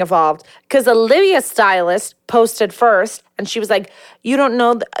stylists are getting involved because Olivia's stylist posted first, and she was like, "You don't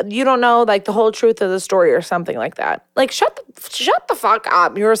know, like the whole truth of the story or something like that." Like, shut the fuck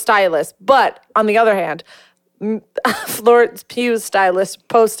up. You're a stylist. But on the other hand, Florence Pugh's stylist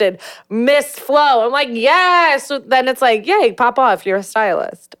posted Miss Flo. I'm like, yes. So then it's like, yay, pop off. You're a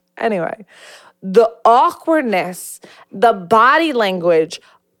stylist. Anyway, the awkwardness, the body language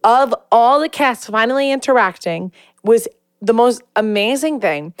of all the cast finally interacting was the most amazing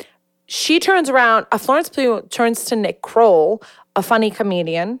thing. She turns around, Florence Pugh turns to Nick Kroll, a funny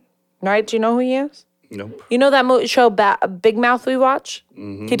comedian, right? Do you know who he is? Nope. You know that show Big Mouth we watch?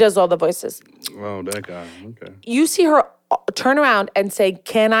 Mm-hmm. He does all the voices. Oh, that guy. Okay. You see her turn around and say,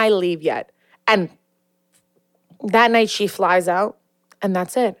 "Can I leave yet?" And that night she flies out, and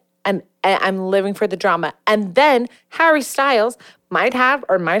that's it. And I'm living for the drama. And then Harry Styles might have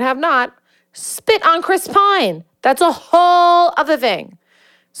or might have not spit on Chris Pine. That's a whole other thing.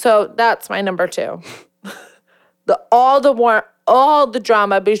 So that's my number 2. All the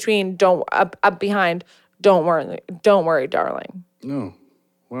drama between up behind. Don't worry, darling. No,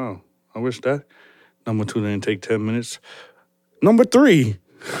 wow. I wish that number 2 didn't take 10 minutes. Number 3.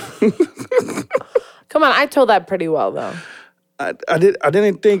 Come on, I told that pretty well though. I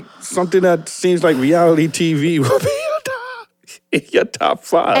didn't think something that seems like reality TV would be in your top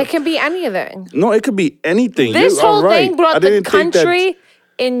 5. It can be anything. No, it could be anything. This whole thing brought the country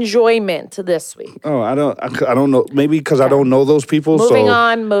enjoyment this week. Oh, I don't know. Maybe because I don't know those people. Moving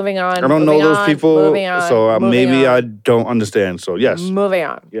on. I don't know those people. So maybe I don't understand. So yes. Moving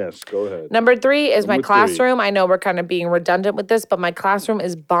on. Yes, go ahead. Number 3 is my classroom. I know we're kind of being redundant with this, but my classroom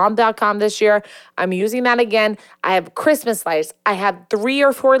is bomb.com this year. I'm using that again. I have Christmas lights. I have 3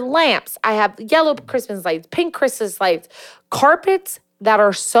 or 4 lamps. I have yellow Christmas lights, pink Christmas lights, carpets that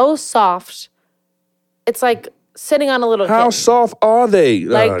are so soft. It's like sitting on a little kid. How soft are they?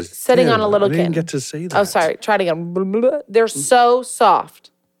 Like sitting on a little kid. I didn't get to say that. Oh, sorry. Try it again. They're so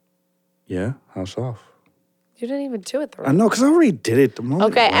soft. Yeah? How soft? You didn't even do it the right I know, because I already did it the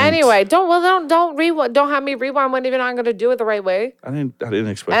moment. Okay, anyway. Don't have me rewind when even I'm going to do it the right way. I didn't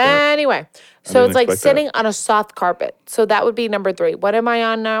expect that. Anyway. So it's like sitting on a soft carpet. So that would be number 3. What am I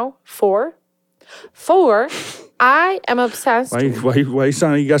on now? 4. 4, I am obsessed. Why you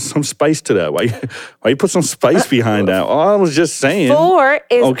sound like you got some spice to that? Why you put some spice behind that? Oh, I was just saying. 4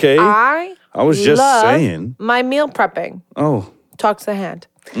 is okay. I was just saying. My meal prepping. Oh. Talk to the hand.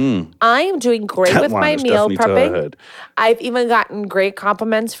 I am doing great with my meal prepping. I've even gotten great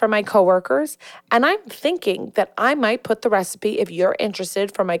compliments from my coworkers. And I'm thinking that I might put the recipe, if you're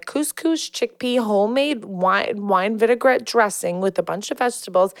interested, for my couscous chickpea homemade wine vinaigrette dressing with a bunch of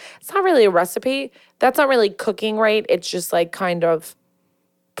vegetables. It's not really a recipe. That's not really cooking right. It's just like kind of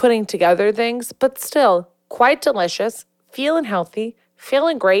putting together things. But still, quite delicious, feeling healthy,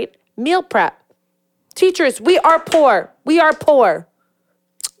 feeling great, meal prep. Teachers, we are poor. We are poor.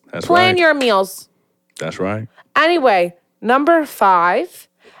 That's Plan right. your meals. That's right. Anyway, number 5,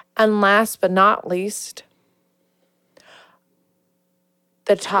 and last but not least,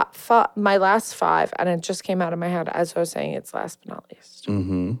 the top 5, my last 5, and it just came out of my head as I was saying it's last but not least.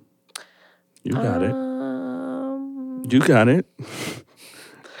 Mm-hmm. You got it. You got it.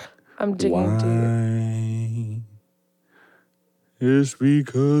 I'm digging deep. It's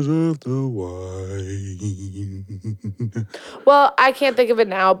because of the wine. Well, I can't think of it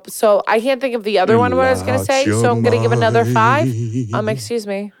now, so I can't think of the other one what I was going to say, so I'm going to give another 5. Excuse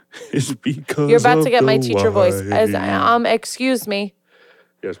me. It's because You're about to get my the teacher voice. wine. Excuse me.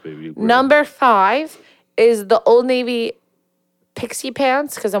 Yes, baby. Number 5 is the Old Navy pixie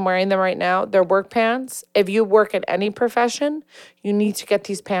pants, because I'm wearing them right now. They're work pants. If you work in any profession, you need to get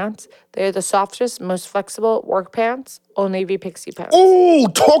these pants. They're the softest, most flexible work pants. Old Navy pixie pants. Oh,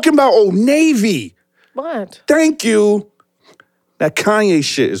 talking about Old Navy. What? Thank you. That Kanye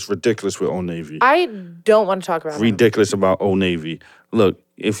shit is ridiculous with Old Navy. I don't want to talk about it. Ridiculous about Old Navy. Look,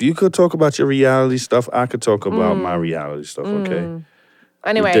 if you could talk about your reality stuff, I could talk about my reality stuff, okay?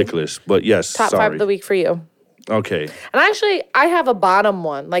 Anyway. Ridiculous. But yes, Top 5 of the week for you. Okay. And actually, I have a bottom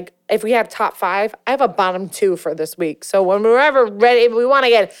one. Like, if we have top 5, I have a bottom 2 for this week. So when we're ever ready, if we want to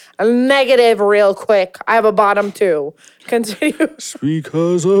get a negative real quick, I have a bottom 2. Continue. It's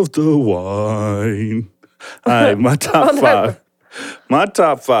because of the wine. All right, my top 5. My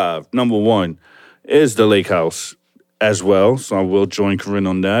top 5, number 1, is the Lake House as well. So I will join Corinne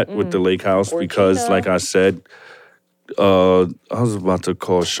on that with the Lake House because, like I said, I was about to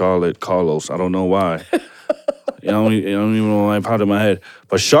call Charlotte Carlos. I don't know why. I don't even know why it popped in my head.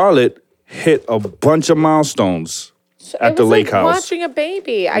 But Charlotte hit a bunch of milestones at the Lake House. Watching a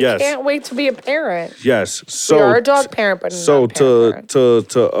baby. I can't wait to be a parent. Yes. So we are a dog parent, but so not a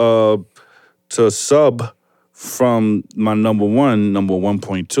parent. to sub from my number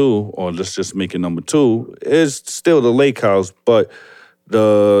 1.2, or let's just make it number 2, is still the Lake House, but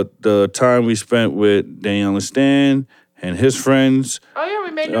the time we spent with Danielle and Stan and his friends. Oh yeah,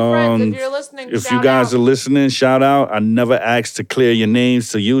 we made new friends. If you're listening, if you guys are listening, shout out. I never asked to clear your names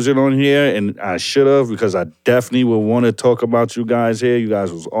to use it on here, and I should have, because I definitely would want to talk about you guys here. You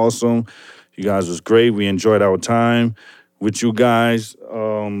guys was awesome. You guys was great. We enjoyed our time with you guys.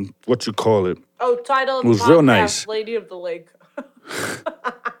 What you call it? Oh, title of the was podcast, real nice. Lady of the Lake.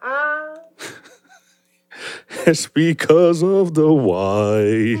 It's because of the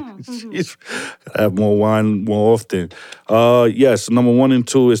wine. She's gotta have more wine more often. Yes, number 1 and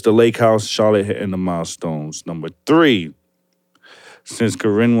 2 is the Lake House, Charlotte hitting the milestones. Number 3, since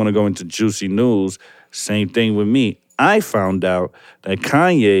Corinne want to go into juicy news, same thing with me. I found out that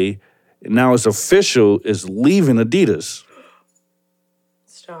Kanye, now it's official, is leaving Adidas.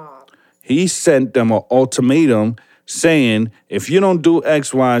 Stop. He sent them an ultimatum saying, if you don't do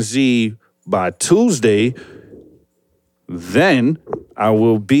XYZ by Tuesday, then I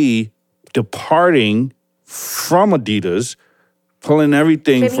will be departing from Adidas, pulling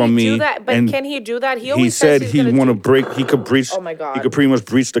everything from me. Can he do that? But can he do that? He always said he's he gonna want to break. He could breach. Oh my God. He could pretty much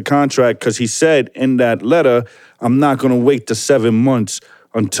breach the contract because he said in that letter, "I'm not going to wait the 7 months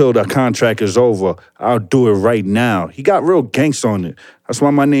until the contract is over. I'll do it right now." He got real gangsta on it. That's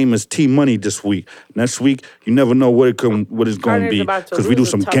why my name is T Money this week. Next week, you never know what it's going to be, because we do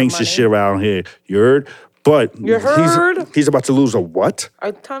some gangsta shit around here. You heard? But he's about to lose a what?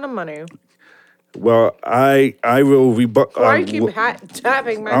 A ton of money. Well, I will rebut. Why you keep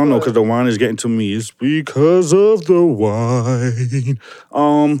tapping my I don't know, because the wine is getting to me. It's because of the wine.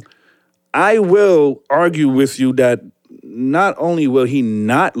 I will argue with you that not only will he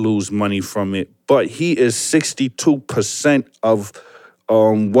not lose money from it, but he is 62% of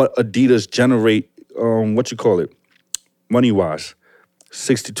what Adidas generate, money-wise.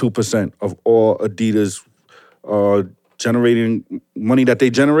 62% of all Adidas generating money that they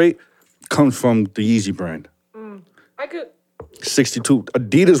generate comes from the Yeezy brand. I could. 62.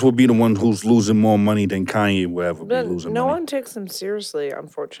 Adidas will be the one who's losing more money than Kanye will ever be losing money. No one takes him seriously,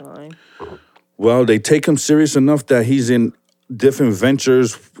 unfortunately. Well, they take him serious enough that he's in different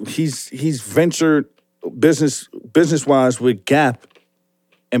ventures. He's ventured business-wise with Gap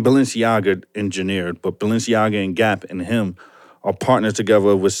and Balenciaga engineered, but Balenciaga and Gap and him are partnered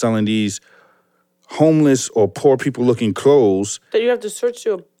together with selling these homeless or poor people looking clothes. That you have to search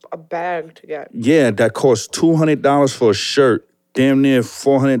through a bag to get. Yeah, that costs $200 for a shirt, damn near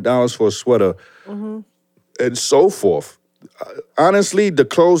 $400 for a sweater, and so forth. Honestly, the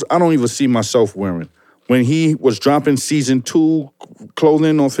clothes I don't even see myself wearing. When he was dropping season 2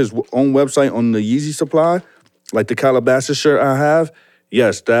 clothing off his own website on the Yeezy Supply, like the Calabasas shirt I have,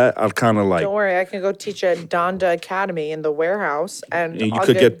 yes, that I kind of like. Don't worry, I can go teach at Donda Academy in the warehouse, and you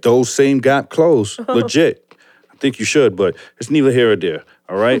could get those same Gap clothes, legit. I think you should, but it's neither here or there.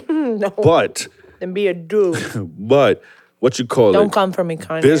 All right. No. But then be a dude. But what you call Don't come for me,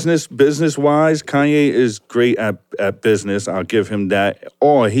 Kanye. Business wise, Kanye is great at business. I'll give him that.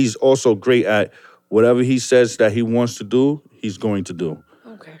 Or he's also great at whatever he says that he wants to do, he's going to do.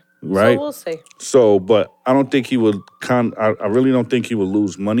 Okay. Right? So we'll see. So, but I don't think he would I really don't think he would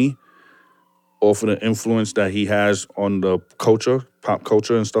lose money off of the influence that he has on the culture, pop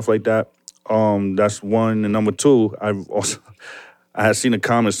culture and stuff like that. That's one. And number 2, I had seen a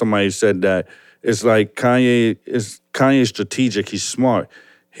comment, somebody said that it's like Kanye is strategic, he's smart.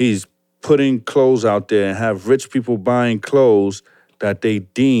 He's putting clothes out there and have rich people buying clothes that they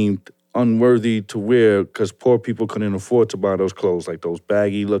deemed unworthy to wear because poor people couldn't afford to buy those clothes, like those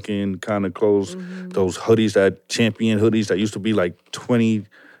baggy looking kind of clothes, those hoodies, that Champion hoodies that used to be like $20,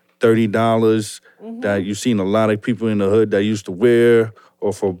 $30 that you've seen a lot of people in the hood that used to wear,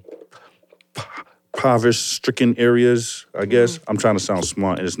 or for poverty-stricken areas, I guess. I'm trying to sound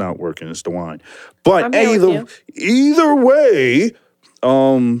smart and it's not working. It's the wine. But either way,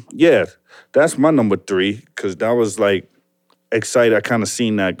 Yeah, that's my number 3 because that was like excited. I kind of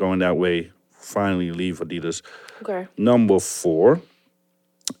seen that going that way. Finally leave Adidas. Okay. Number 4,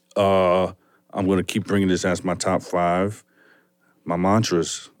 I'm gonna keep bringing this as my top 5. My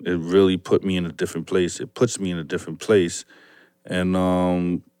mantras. It really put me in a different place. It puts me in a different place, and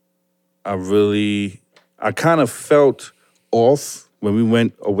I kind of felt off when we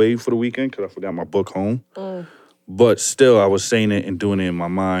went away for the weekend because I forgot my book home. But still, I was saying it and doing it in my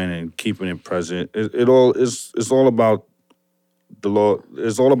mind and keeping it present. It's all about the law.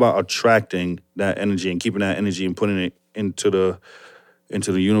 It's all about attracting that energy and keeping that energy and putting it into the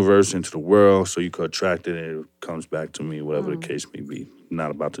universe, into the world, so you could attract it and it comes back to me, whatever the case may be.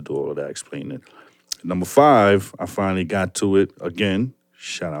 Not about to do all of that explaining it. Number 5, I finally got to it again.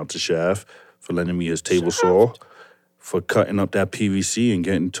 Shout out to Shaft for lending me his table saw, for cutting up that PVC and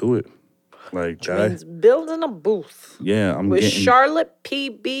getting to it. Like that. Means building a booth. Yeah, I'm with getting Charlotte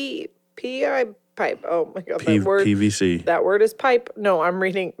PI pipe. Oh my god, that word. PVC. That word is pipe. No, I'm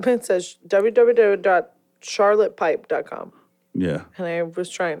reading. It says www.charlottepipe.com. Yeah. And I was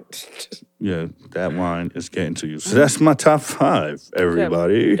trying. Yeah, that wine is getting to you. So that's my top 5,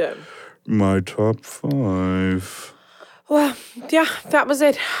 everybody. Okay. My top 5. Well, yeah, that was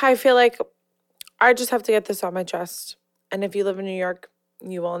it. I feel like I just have to get this off my chest. And if you live in New York,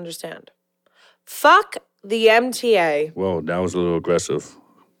 you will understand. Fuck the MTA. Well, that was a little aggressive.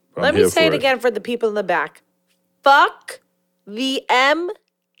 Let me say it again for the people in the back. Fuck the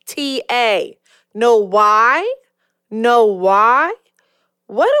MTA. Know why? Know why?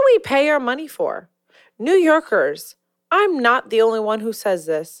 What do we pay our money for? New Yorkers, I'm not the only one who says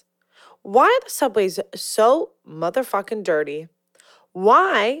this. Why are the subways so motherfucking dirty?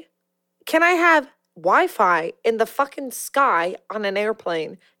 Why can I have Wi-Fi in the fucking sky on an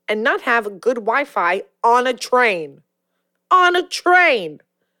airplane and not have good Wi-Fi on a train? On a train.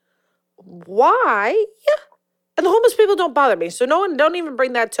 Why? Yeah. And the homeless people don't bother me. So don't even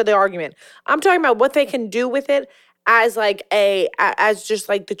bring that to the argument. I'm talking about what they can do with it as as just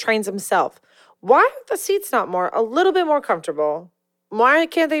like the trains themselves. Why are the seats not a little bit more comfortable? Why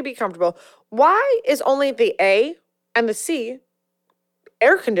can't they be comfortable? Why is only the A and the C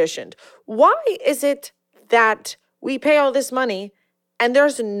air conditioned? Why is it that we pay all this money and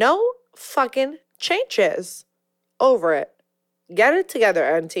there's no fucking changes over it? Get it together,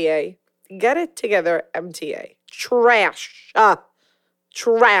 MTA. Get it together, MTA. Trash.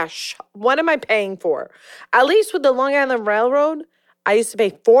 Trash. What am I paying for? At least with the Long Island Railroad, I used to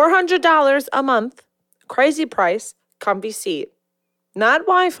pay $400 a month. Crazy price. Comfy seat. Not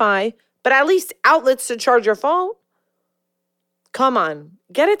Wi-Fi, but at least outlets to charge your phone. Come on.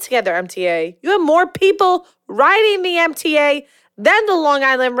 Get it together, MTA. You have more people riding the MTA than the Long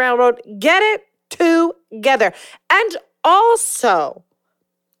Island Railroad. Get it together. And also,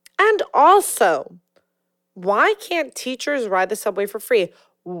 why can't teachers ride the subway for free?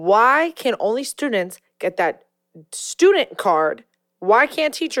 Why can only students get that student card? Why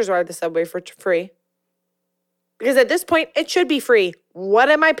can't teachers ride the subway for free? Because at this point, it should be free. What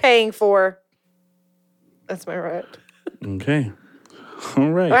am I paying for? That's my right. Okay.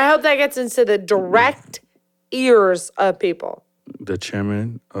 All right. I hope that gets into the direct ears of people. The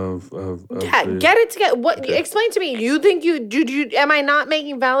chairman of Yeah, get it together. What? Okay. Explain to me. You think you am I not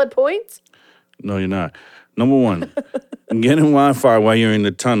making valid points? No, you're not. Number 1, getting Wi-Fi while you're in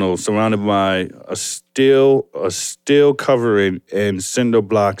the tunnel, surrounded by a steel covering and cinder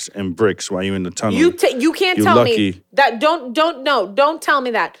blocks and bricks while you're in the tunnel. You can't tell me that. Don't tell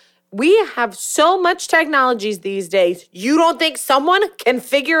me that. We have so much technologies these days. You don't think someone can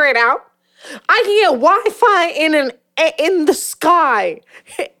figure it out? I can get Wi-Fi in the sky.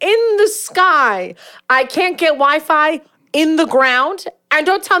 In the sky. I can't get Wi-Fi in the ground. And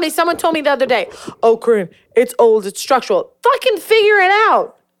don't tell me, someone told me the other day, oh, Corinne, it's old, it's structural. Fucking figure it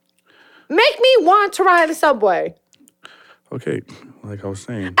out. Make me want to ride the subway. Okay, like I was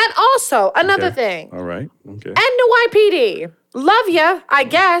saying. And also, another thing. All right, okay. NYPD. Love ya, I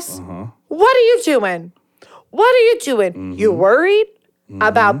guess. What are you doing? What are you doing? Mm-hmm. You worried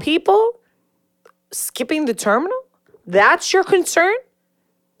about people skipping the terminal? That's your concern?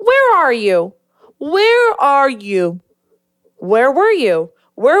 Where are you? Where are you? Where were you?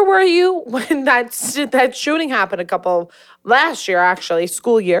 Where were you when that shooting happened last year, actually,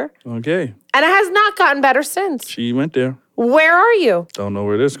 school year? Okay. And it has not gotten better since. She went there. Where are you? Don't know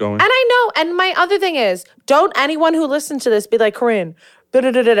where this is going. And I know, and my other thing is, don't anyone who listens to this be like, Corinne,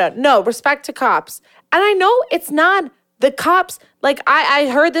 da-da-da-da-da. No, respect to cops. And I know it's not the cops. Like, I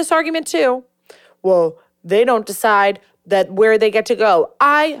heard this argument too. Well, they don't decide that where they get to go.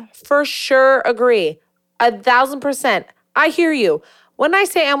 I for sure agree. 1,000%. I hear you. When I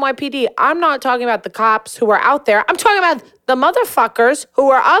say NYPD, I'm not talking about the cops who are out there. I'm talking about the motherfuckers who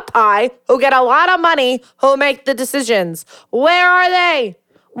are up high, who get a lot of money, who make the decisions. Where are they?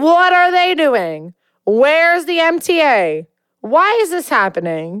 What are they doing? Where's the MTA? Why is this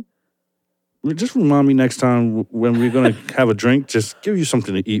happening? Just remind me next time when we're gonna have a drink. Just give you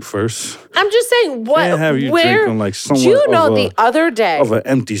something to eat first. I'm just saying, what? Can't have you drinking like somewhat do you know of the other day of an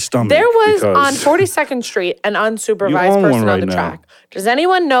empty stomach. there was because on 42nd Street an unsupervised own person one on right the now. track. Does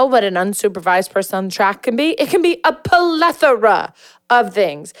anyone know what an unsupervised person on the track can be? It can be a plethora of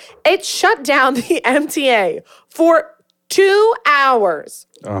things. It shut down the MTA for 2 hours.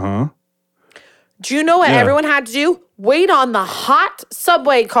 Do you know what everyone had to do? Wait on the hot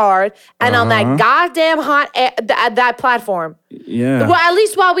subway card and on that goddamn hot that platform. Yeah. Well, at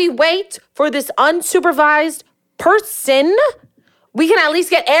least while we wait for this unsupervised person, we can at least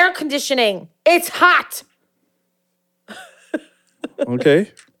get air conditioning. It's hot.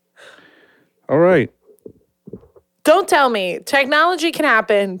 Okay. All right. Don't tell me. Technology can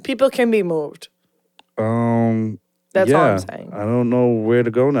happen. People can be moved. That's all I'm saying. I don't know where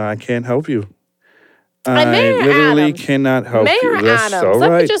to go now. I can't help you. Mayor literally Adams. cannot help Mayor you. That's Adams, all let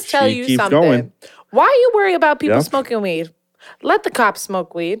me right. just tell She you keeps something. Going. Why are you worried about people Yep. smoking weed? Let the cops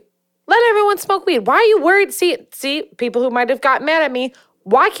smoke weed. Let everyone smoke weed. Why are you worried? See, people who might have got mad at me.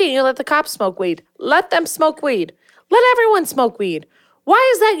 Why can't you let the cops smoke weed? Let them smoke weed. Let everyone smoke weed.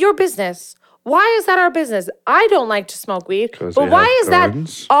 Why is that your business? Why is that our business? I don't like to smoke weed. 'Cause But they why have is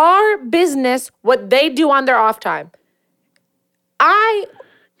guns. that our business, what they do on their off time?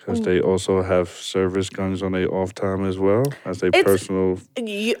 Because they also have service guns on their off time as well as their It's- personal.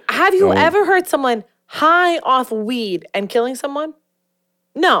 Have you No. ever heard someone high off weed and killing someone?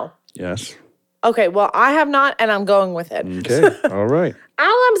 No. Yes. Okay, well, I have not, and I'm going with it. Okay. All right.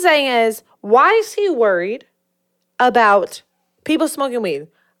 All I'm saying is, why is he worried about people smoking weed?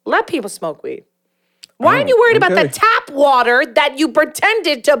 Let people smoke weed. Why aren't you worried about the okay. tap water that you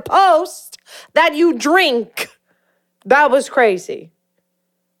pretended to post that you drink? That was crazy.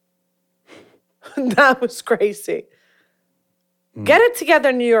 That was crazy. Get it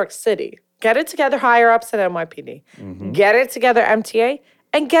together, New York City. Get it together, higher ups at NYPD. Get it together, MTA,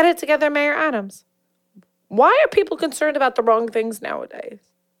 and get it together, Mayor Adams. Why are people concerned about the wrong things nowadays?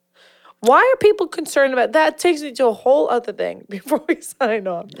 Why are people concerned about that? Takes me to a whole other thing before we sign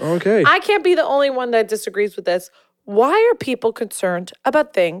off. Okay. I can't be the only one that disagrees with this. Why are people concerned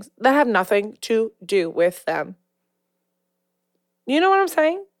about things that have nothing to do with them? You know what I'm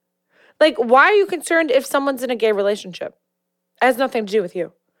saying? Like, why are you concerned if someone's in a gay relationship? It has nothing to do with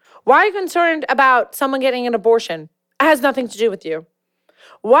you. Why are you concerned about someone getting an abortion? It has nothing to do with you.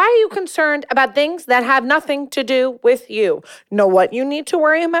 Why are you concerned about things that have nothing to do with you? Know what you need to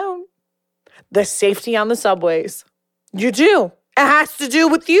worry about? The safety on the subways. You do. It has to do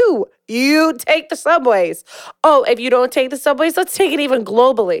with you. You take the subways. Oh, if you don't take the subways, let's take it even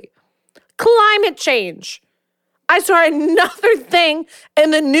globally. Climate change. I saw another thing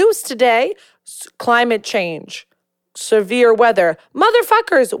in the news today. Climate change. Severe weather.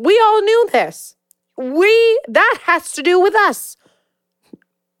 Motherfuckers, we all knew this. That has to do with us.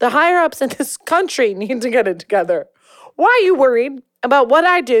 The higher ups in this country need to get it together. Why are you worried about what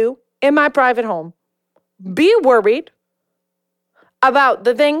I do in my private home? Be worried about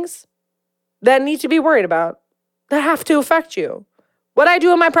the things that need to be worried about that have to affect you. What I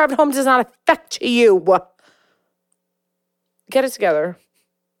do in my private home does not affect you. Get it together.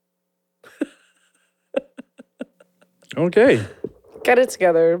 Okay. Get it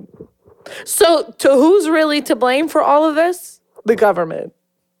together. So, who's really to blame for all of this? The government.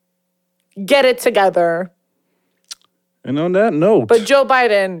 Get it together. And on that note, But Joe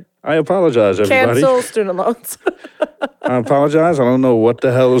Biden, I apologize, everybody. cancel student loans. I apologize. I don't know what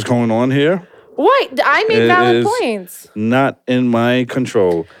the hell is going on here. What? I made It valid is points. Not in my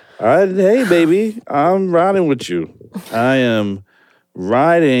control. Hey, baby, I'm riding with you. I am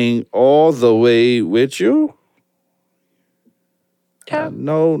riding all the way with you. Yeah.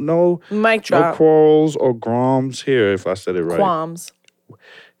 No Mic drop. quarrels or groms here, if I said it right. Qualms.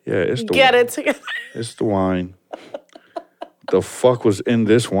 Yeah, it's the Get it together. It's the wine. The fuck was in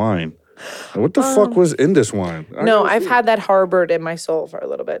this wine? What the fuck was in this wine? No, I've had that harbored in my soul for a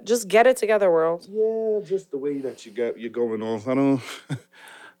little bit. Just get it together, world. Yeah, just the way that you're going off. I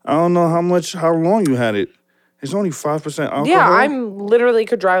don't know how long you had it. It's only 5% alcohol. Yeah, I'm literally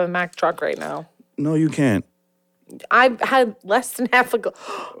could drive a Mack truck right now. No, you can't. I had less than half a go.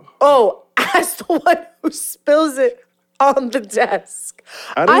 Oh, as the one who spills it on the desk.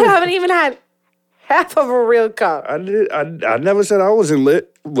 I haven't even had half of a real cup. I never said I wasn't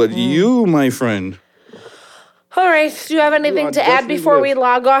lit, but you, my friend. All right. Do you have anything are to add definitely before we lit.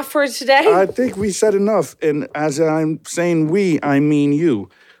 log off for today? I think we said enough. And as I'm saying we, I mean you.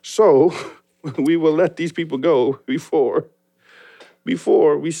 So we will let these people go before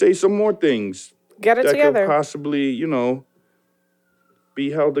we say some more things Get it that together. could possibly, be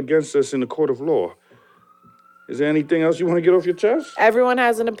held against us in the court of law. Is there anything else you want to get off your chest? Everyone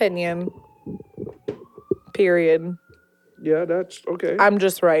has an opinion. Period. Yeah, that's okay. I'm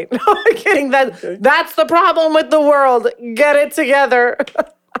just right. No, I'm kidding. That's the problem with the world. Get it together.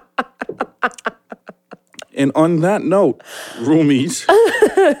 And on that note, roomies,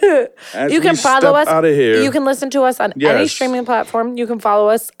 as You can we follow step us. out of here, You can listen to us on any Yes. streaming platform. You can follow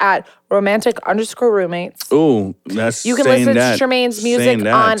us at romantic_roommates. ooh, that's You can saying listen that, to Tremaine's music saying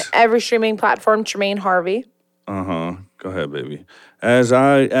that. on every streaming platform. Tremaine Harvey. Go ahead, baby.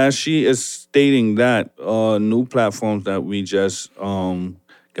 As she is stating that new platforms that we just got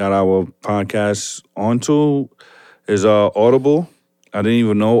our podcast onto is Audible. I didn't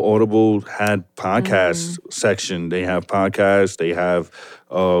even know Audible had podcast section. They have podcasts. They have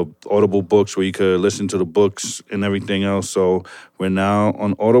Audible books where you could listen to the books and everything else. So we're now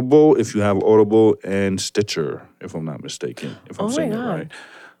on Audible. If you have Audible and Stitcher, if I'm not mistaken, if I'm Oh my saying it God. right.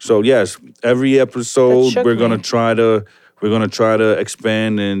 So yes, every episode shook we're gonna me. try to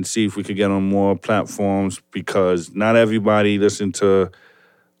expand and see if we could get on more platforms because not everybody listen to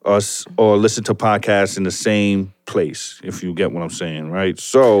us or listen to podcasts in the same place, if you get what I'm saying, right?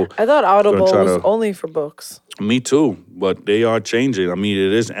 So I thought Audible try was to- only for books. me too, but they are changing. I mean,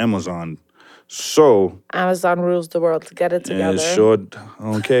 it is Amazon. So Amazon rules the world. Get it together. sure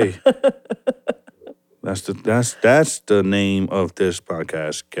okay. That's the name of this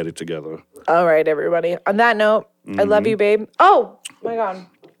podcast. Get it together. All right, everybody. On that note, I love you, babe. Oh, my God.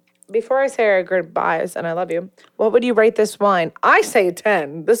 Before I say our goodbyes and I love you, what would you rate this wine? I say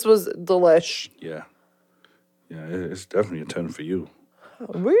 10. This was delish. Yeah. Yeah, it's definitely a 10 for you.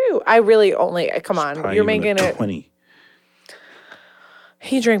 Woo. I really only, come on. Probably You're even a making it. 20.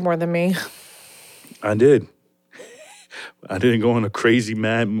 He drank more than me. I did. I didn't go on a crazy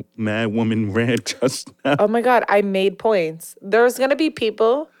mad woman rant just now. Oh my God. I made points. There's going to be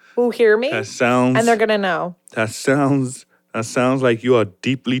people who hear me That sounds and they're going to know. That sounds like you are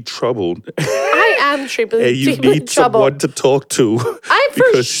deeply troubled. I am deeply And you need trouble. someone to talk to. I for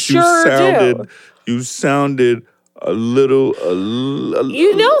because sure do. You sounded a little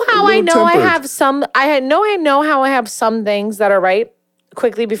You know how I know I tempered. have some, I know how I have some things that are right.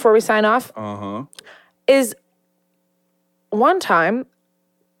 Quickly before we sign off. Is one time,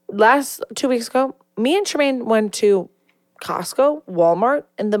 2 weeks ago, me and Tremaine went to Costco, Walmart,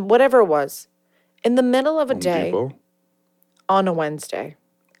 and whatever it was, in the middle of a day Depot? on a Wednesday.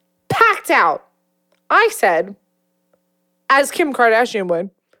 Packed out. I said, as Kim Kardashian would,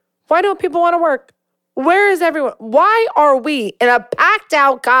 why don't people want to work? Where is everyone? Why are we in a packed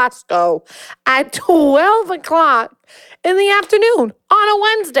out Costco at 12 o'clock in the afternoon on a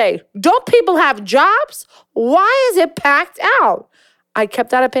Wednesday? Don't people have jobs? Why is it packed out? I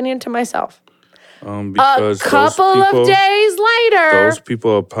kept that opinion to myself. Because A couple of days later. Those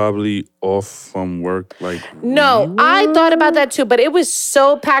people are probably off from work. No, I thought about that too, but it was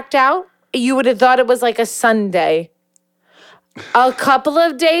so packed out, you would have thought it was like a Sunday. A couple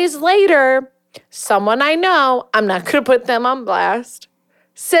of days later, someone I know, I'm not going to put them on blast,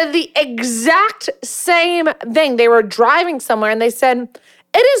 said the exact same thing. They were driving somewhere and they said,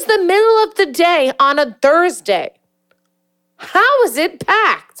 it is the middle of the day on a Thursday. How is it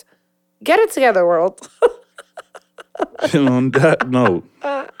packed? Get it together, world. And on that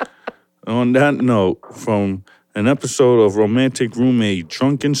note, from an episode of Romantic Roommate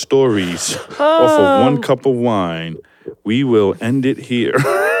Drunken Stories off of one cup of wine, we will end it here.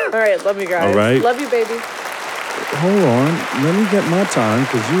 All right, love you guys. All right. Love you, baby. Hold on. Let me get my time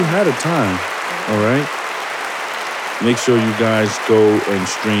because you had a time. All right. Make sure you guys go and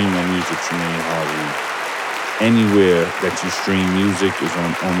stream my music, Tremaine Harvey. Anywhere that you stream music is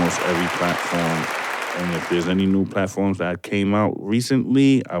on almost every platform. And if there's any new platforms that came out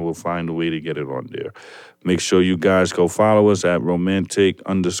recently, I will find a way to get it on there. Make sure you guys go follow us at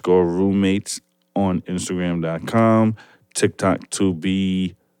romantic_roommates on Instagram.com. TikTok to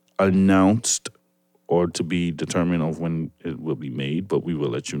be announced or to be determined of when it will be made, but we will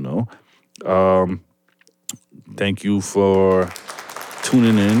let you know. Thank you for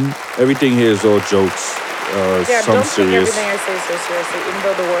tuning in. Everything here is all jokes. Some don't serious. take everything I say so seriously, even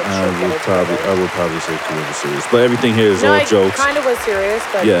though the word I should get it will probably say too much serious, but everything here is No, all I jokes. kind of was serious,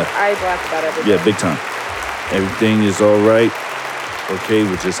 but Yeah. I laughed about everything. Yeah, big time. Everything is all right. Okay,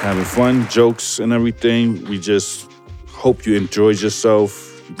 we're just having fun, jokes and everything. We just hope you enjoyed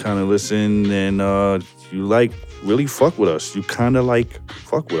yourself. You kind of listen and you like really fuck with us. You kind of like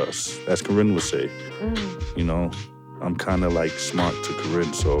fuck with us, as Corinne would say. You know, I'm kind of like smart to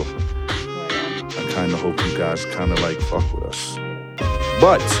Corinne, so I kind of hope you guys kind of like fuck with us.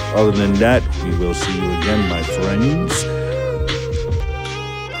 But other than that, we will see you again, my friends.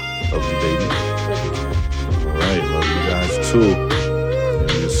 Love you, baby. All right, love you guys too.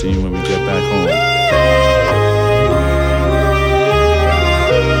 And we'll see you when we get back home.